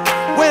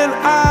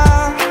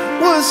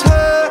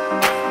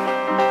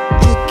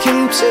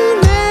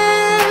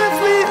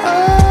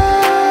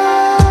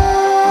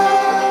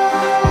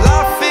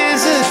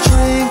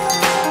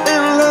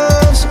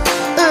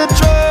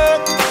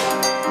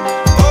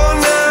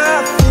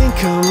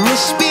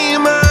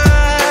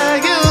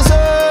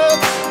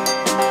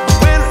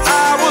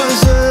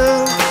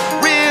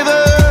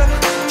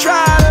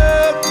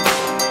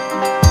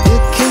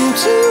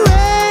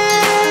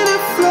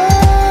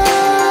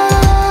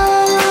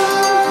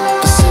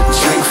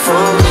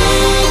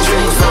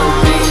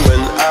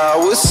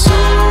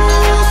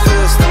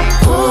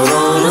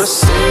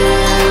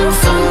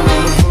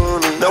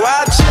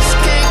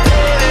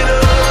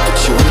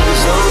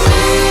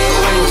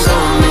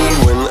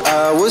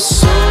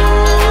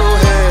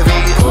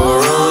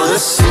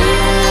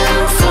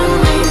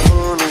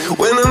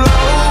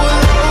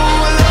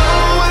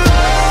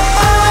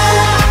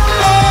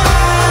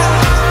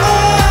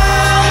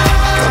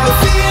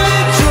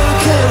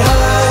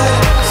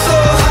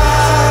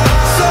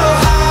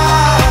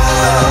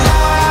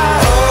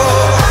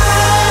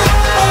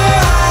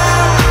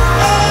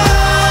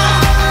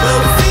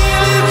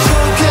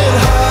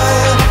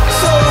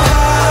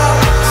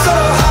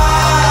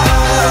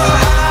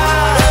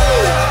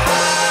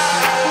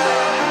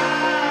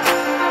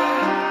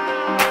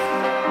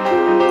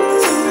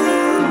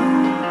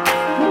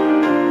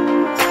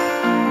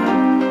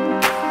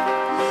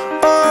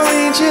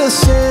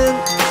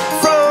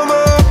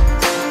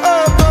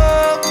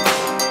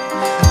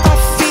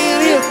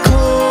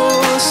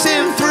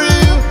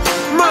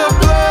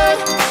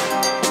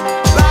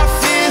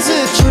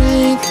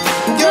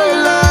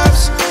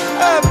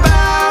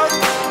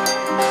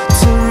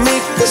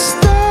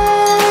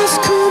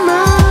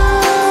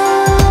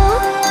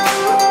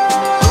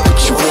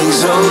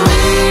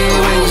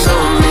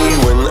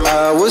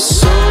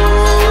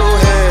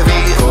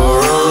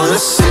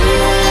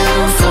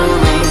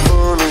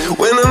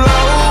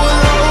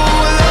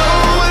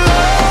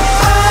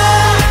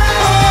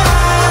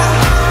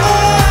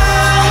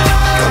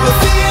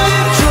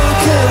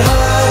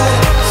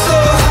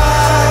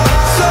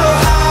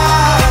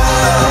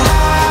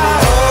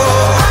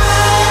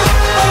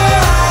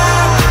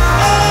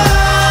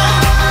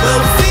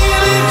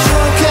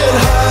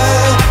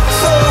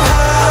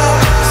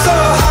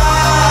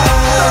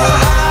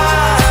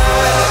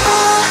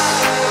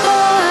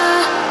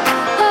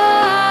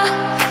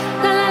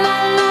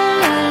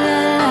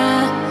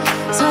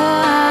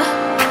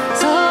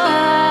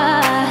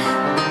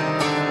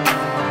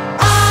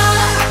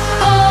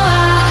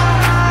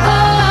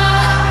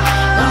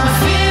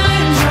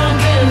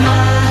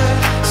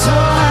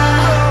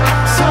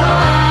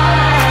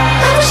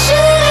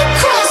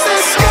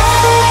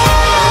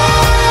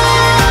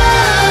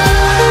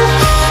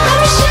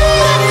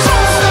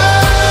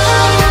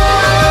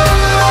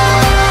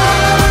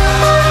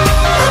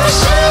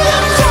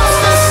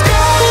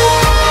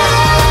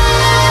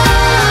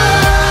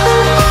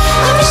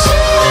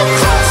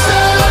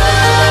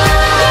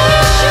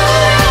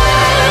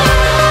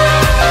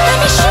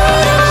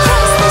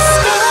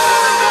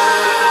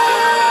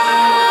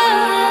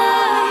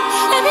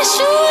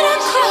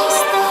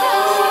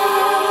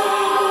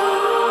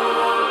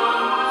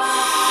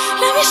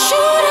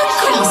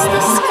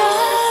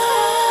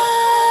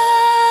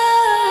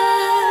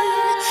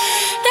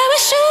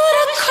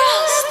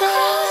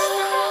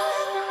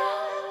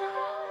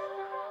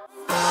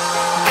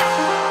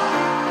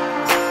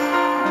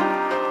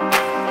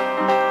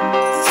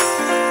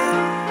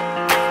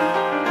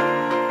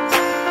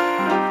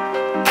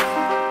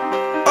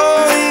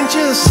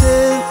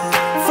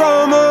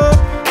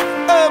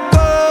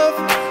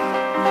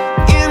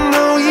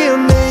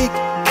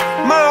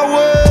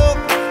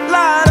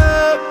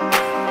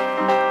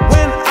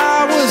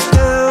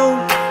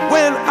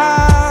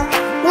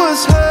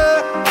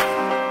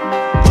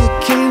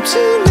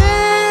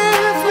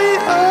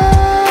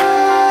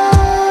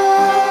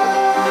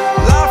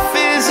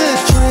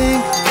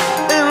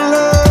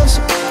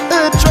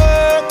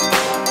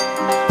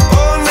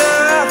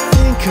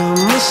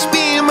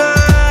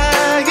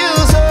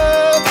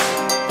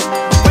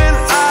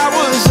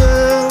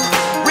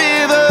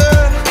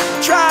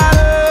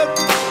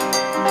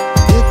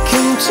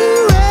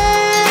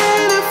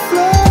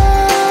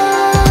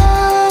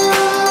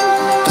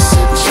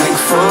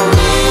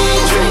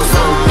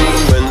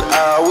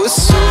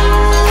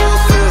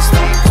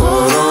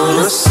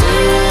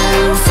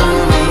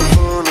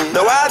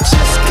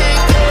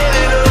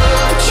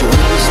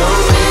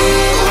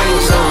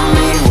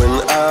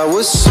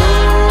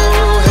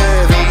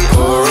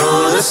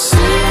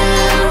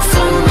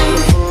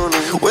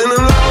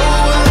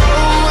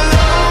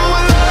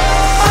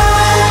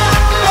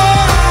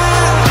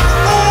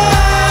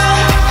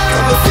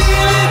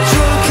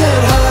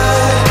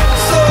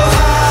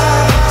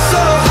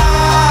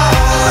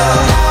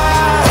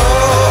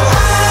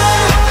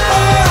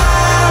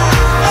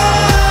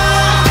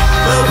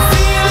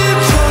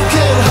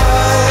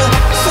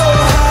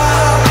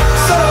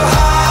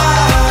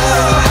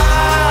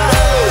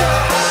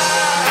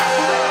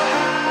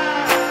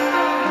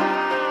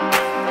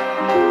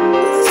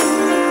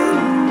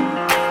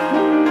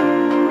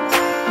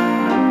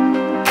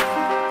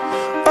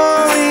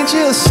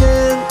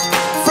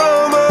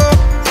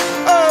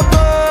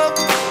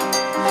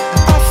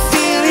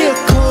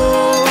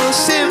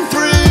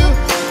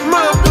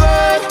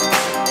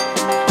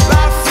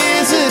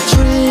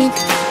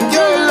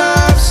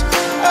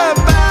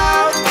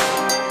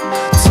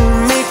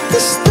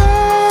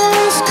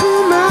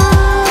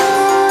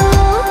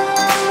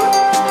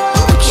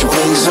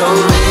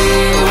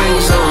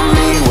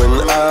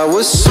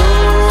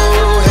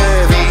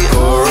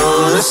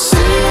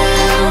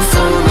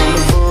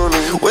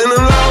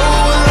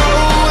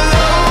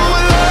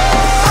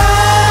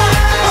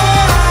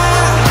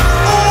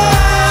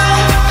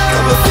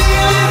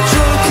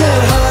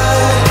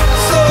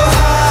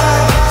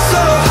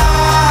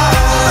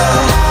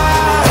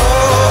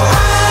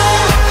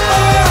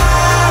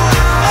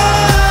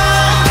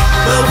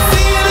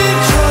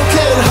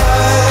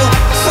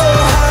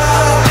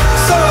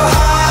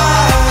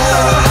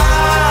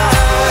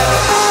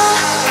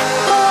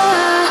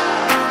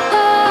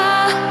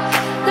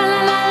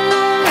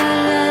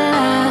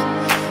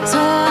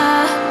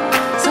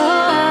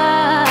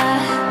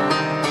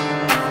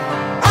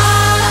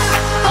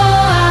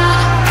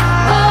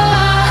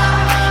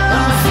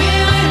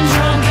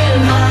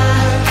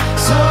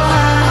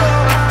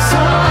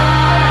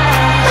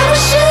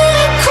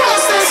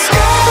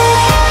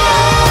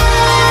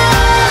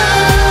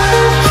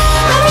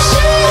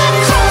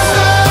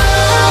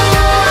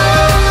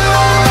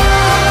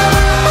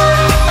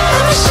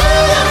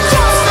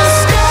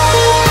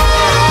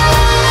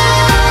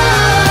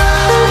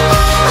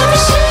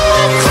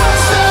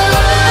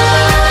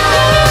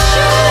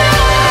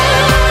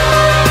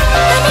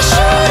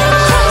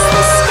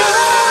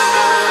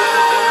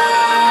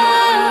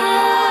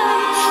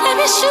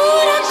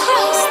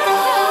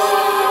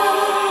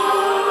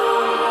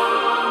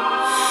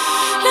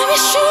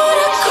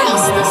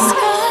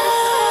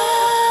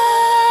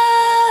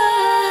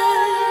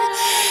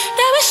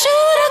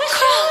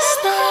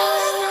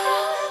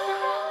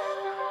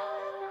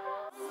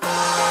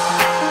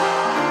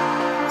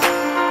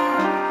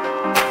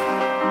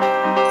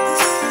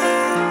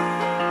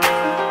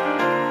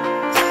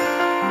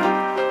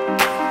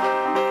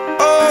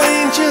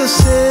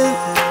sent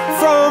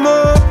from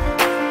up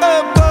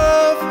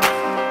above.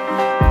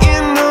 You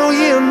know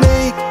you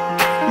make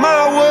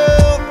my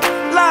world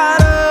light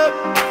up.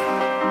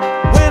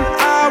 When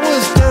I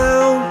was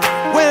down,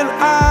 when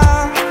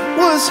I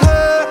was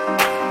hurt,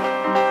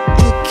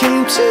 you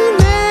came to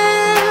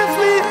lift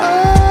me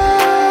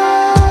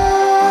up.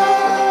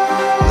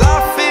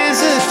 Life is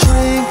a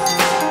drink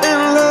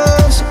and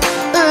love's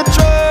a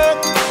drug.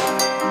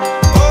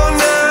 Oh,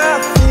 now I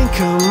think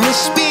I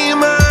must be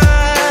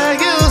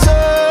miles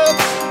up.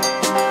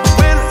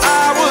 When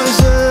I was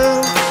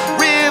a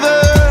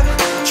river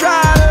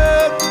dried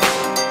up,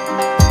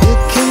 you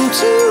came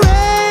to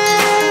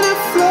rain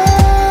and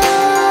flood.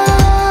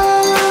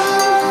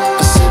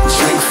 I said,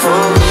 drink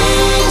from me,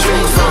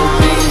 drink from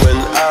me. When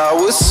I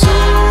was so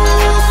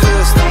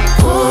thirsty,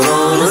 put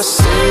on a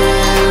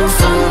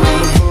symphony.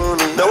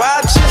 No, I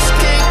just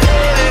can't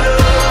get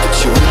enough. Put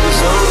your wings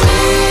on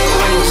me,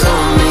 wings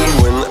on me.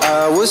 When I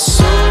was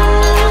so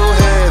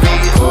heavy,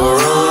 pour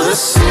on a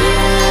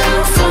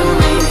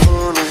symphony.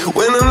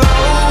 When I'm low,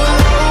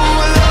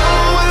 low, low,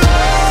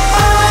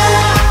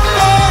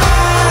 low,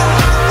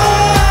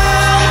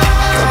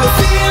 got me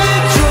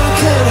feeling drunk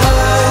and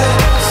high,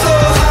 so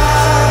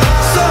high,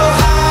 so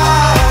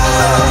high.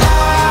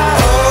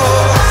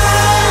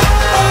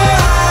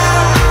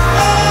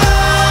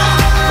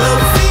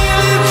 I'm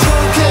feeling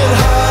drunk and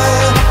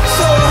high,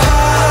 so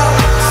high,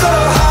 so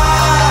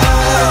high.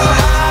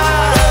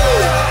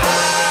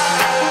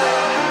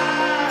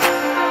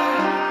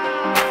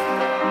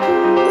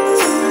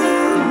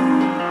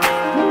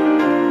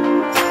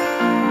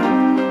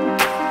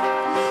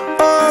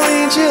 Oh,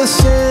 angel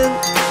sent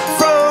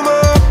from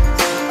up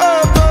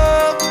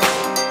above.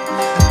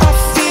 I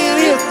feel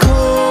you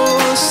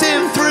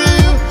coursing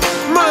through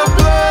my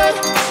blood.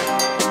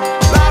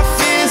 Life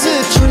is a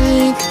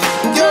drink,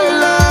 your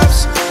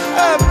love's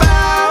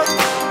about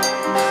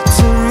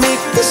to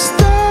make the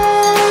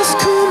stars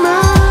come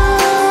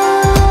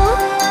out.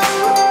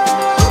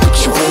 Put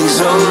your wings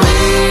on me,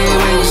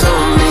 wings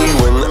on me.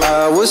 When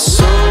I was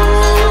so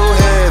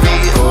heavy,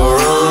 pour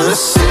on a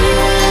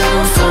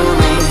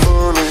symphony.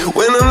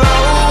 When I'm low,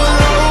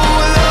 low,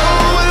 low,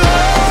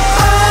 low,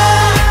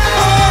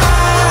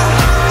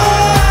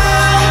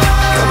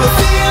 got me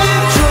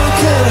feeling drunk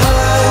and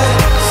high,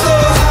 so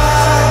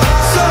high,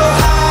 so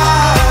high.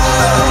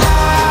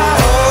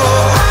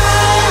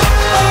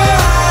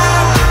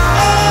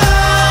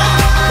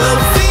 I'm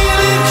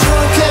feeling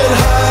drunk and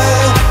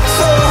high,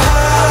 so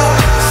high,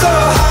 so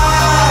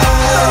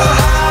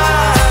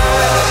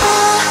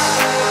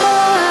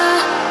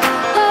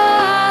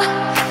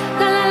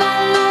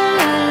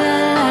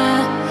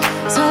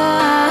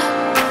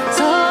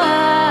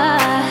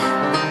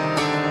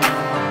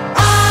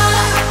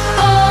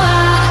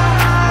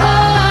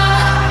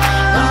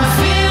I'm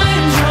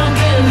feeling drunk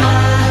and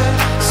high,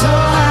 so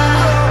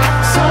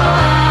high, so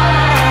high.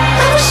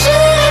 Let me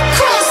shoot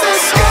across the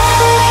sky.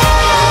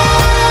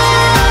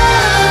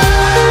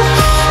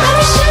 Let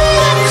me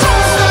shoot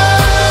across the.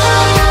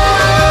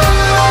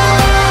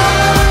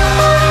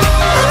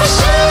 Let me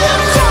shoot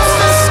across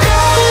the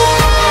sky.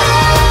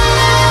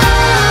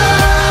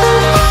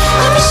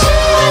 Let me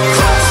shoot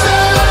across the.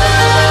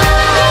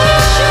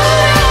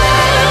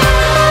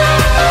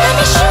 Let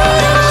me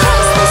shoot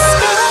across the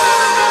sky.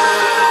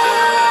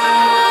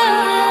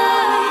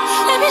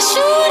 Let me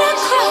shoot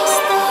across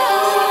the.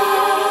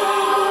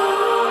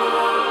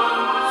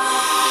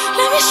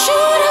 Let me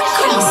shoot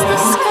across the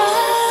sky.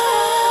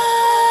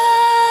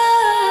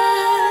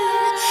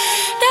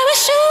 Let me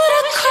shoot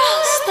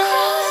across the.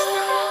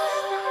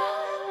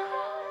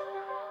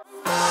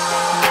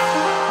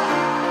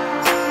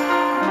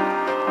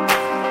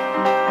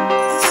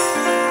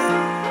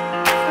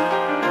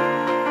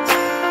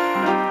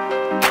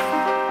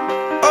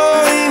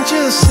 oh,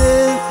 angel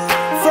sent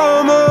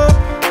from up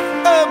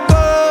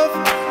above.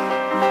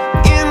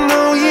 You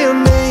know you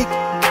make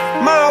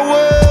my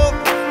world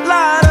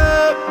light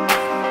up.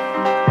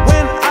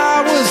 When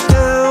I was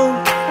down,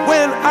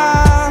 when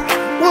I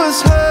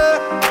was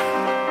hurt,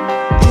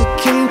 you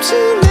came to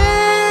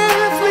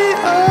lift me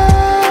up.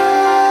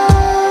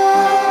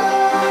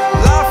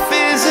 Life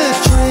is a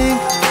drink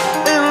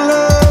and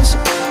love's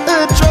a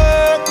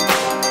drug.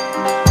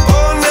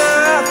 Oh, now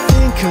I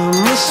think I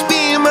must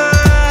be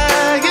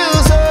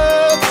miles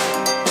up.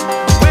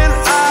 When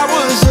I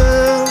was a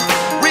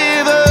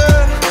river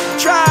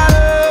dried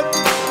up,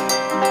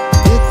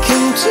 you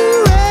came to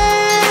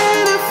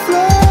rain and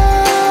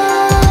flood.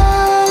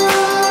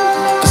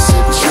 I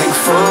said, drink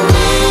from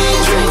me,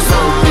 drink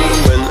from me.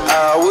 When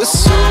I was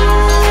so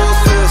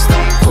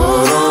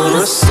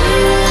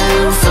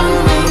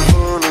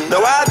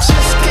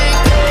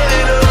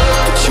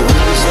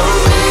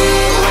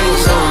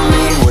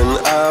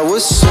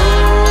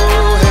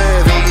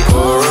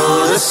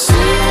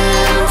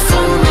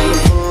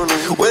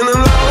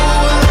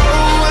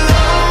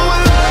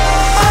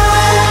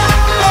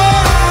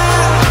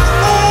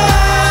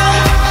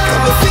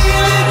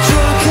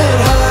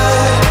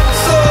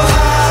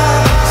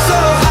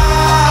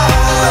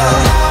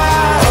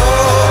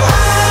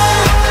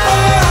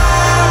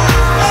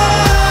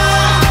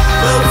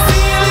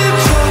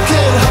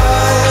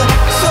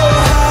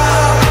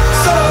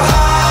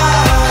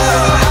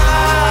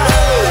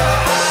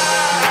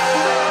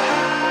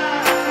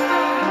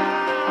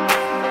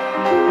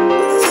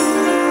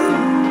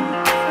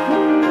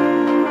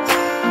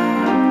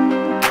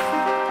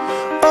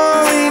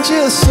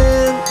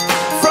sent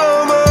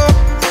from up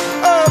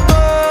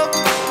above.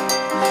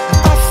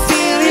 I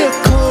feel it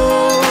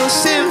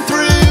coursing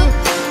through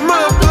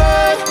my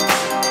blood.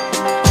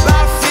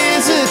 Life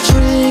is a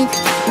drink,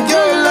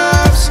 your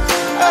love's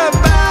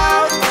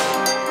about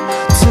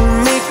to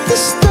make the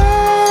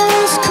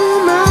stars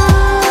come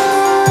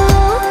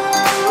out.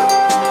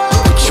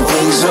 Put your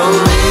wings on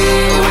me,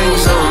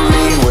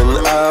 when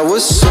I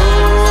was so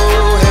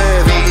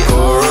heavy,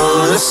 or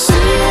on a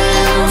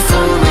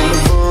symphony.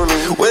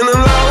 When I'm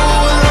low,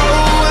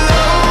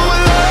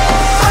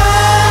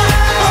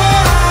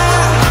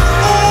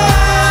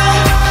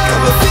 got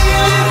me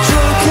feeling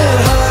drunk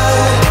and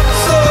high,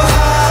 so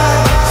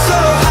high, so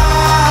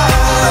high.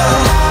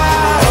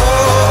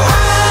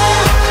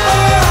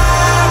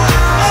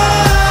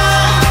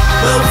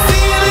 I'm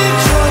feeling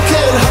drunk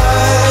and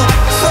high,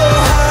 so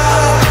high,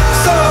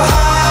 so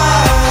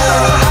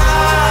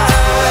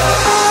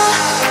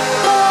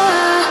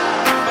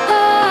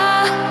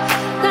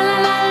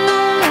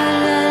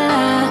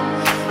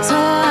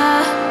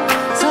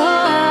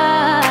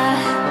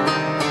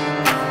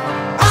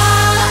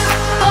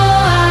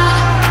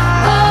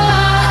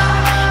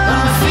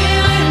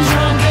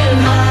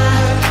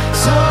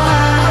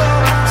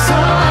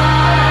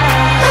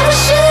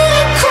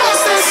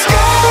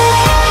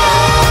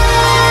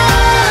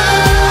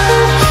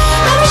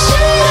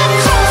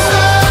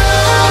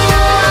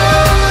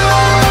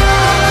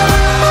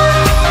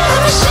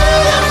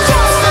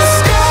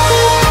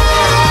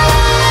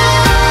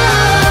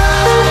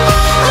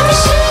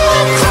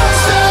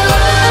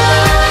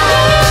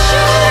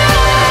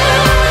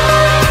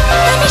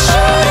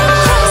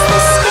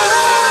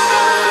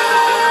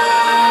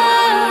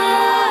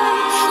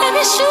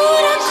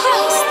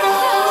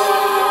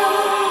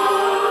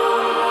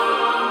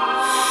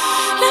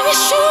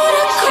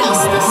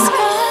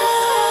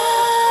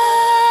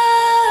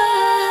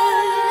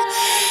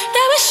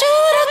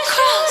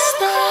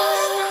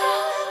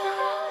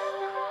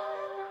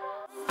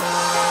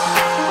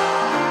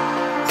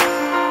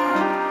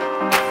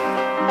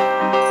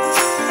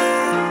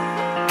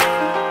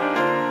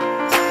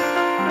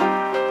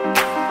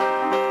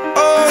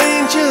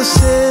just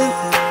sent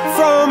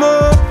from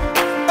up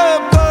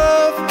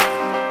above.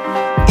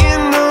 You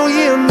know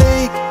you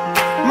make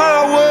my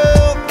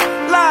world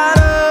light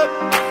up.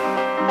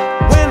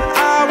 When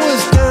I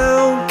was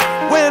down,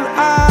 when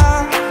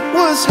I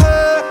was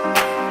hurt,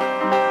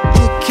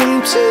 you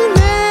came to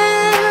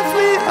lift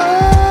me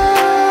up.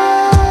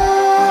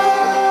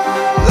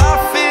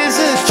 Life is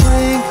a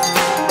drink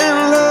and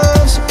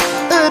love's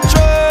a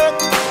drug.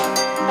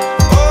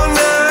 Oh,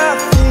 now I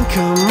think I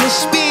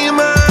must be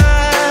my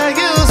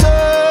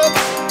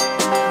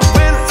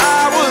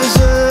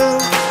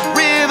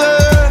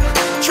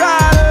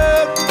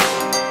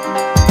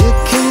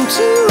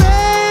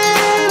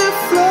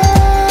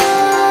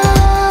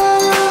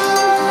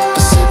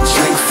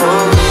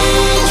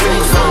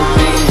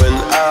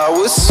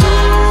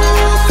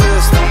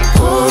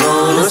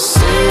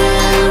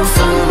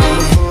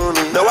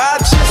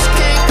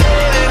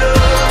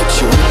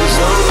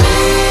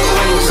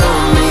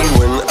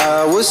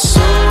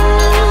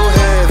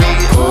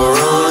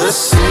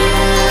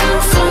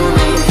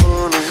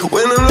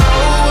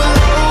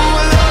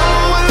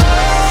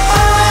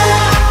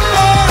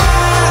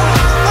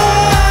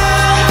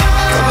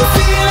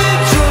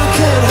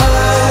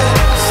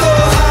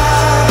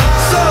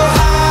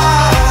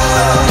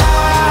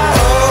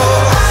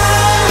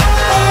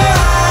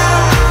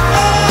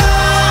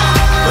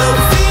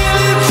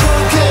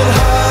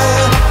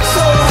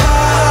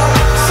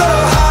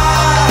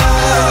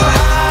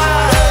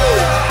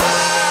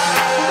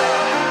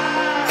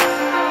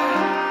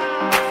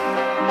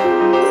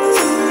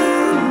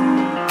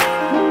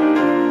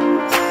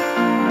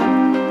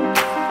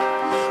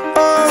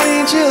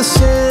just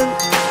say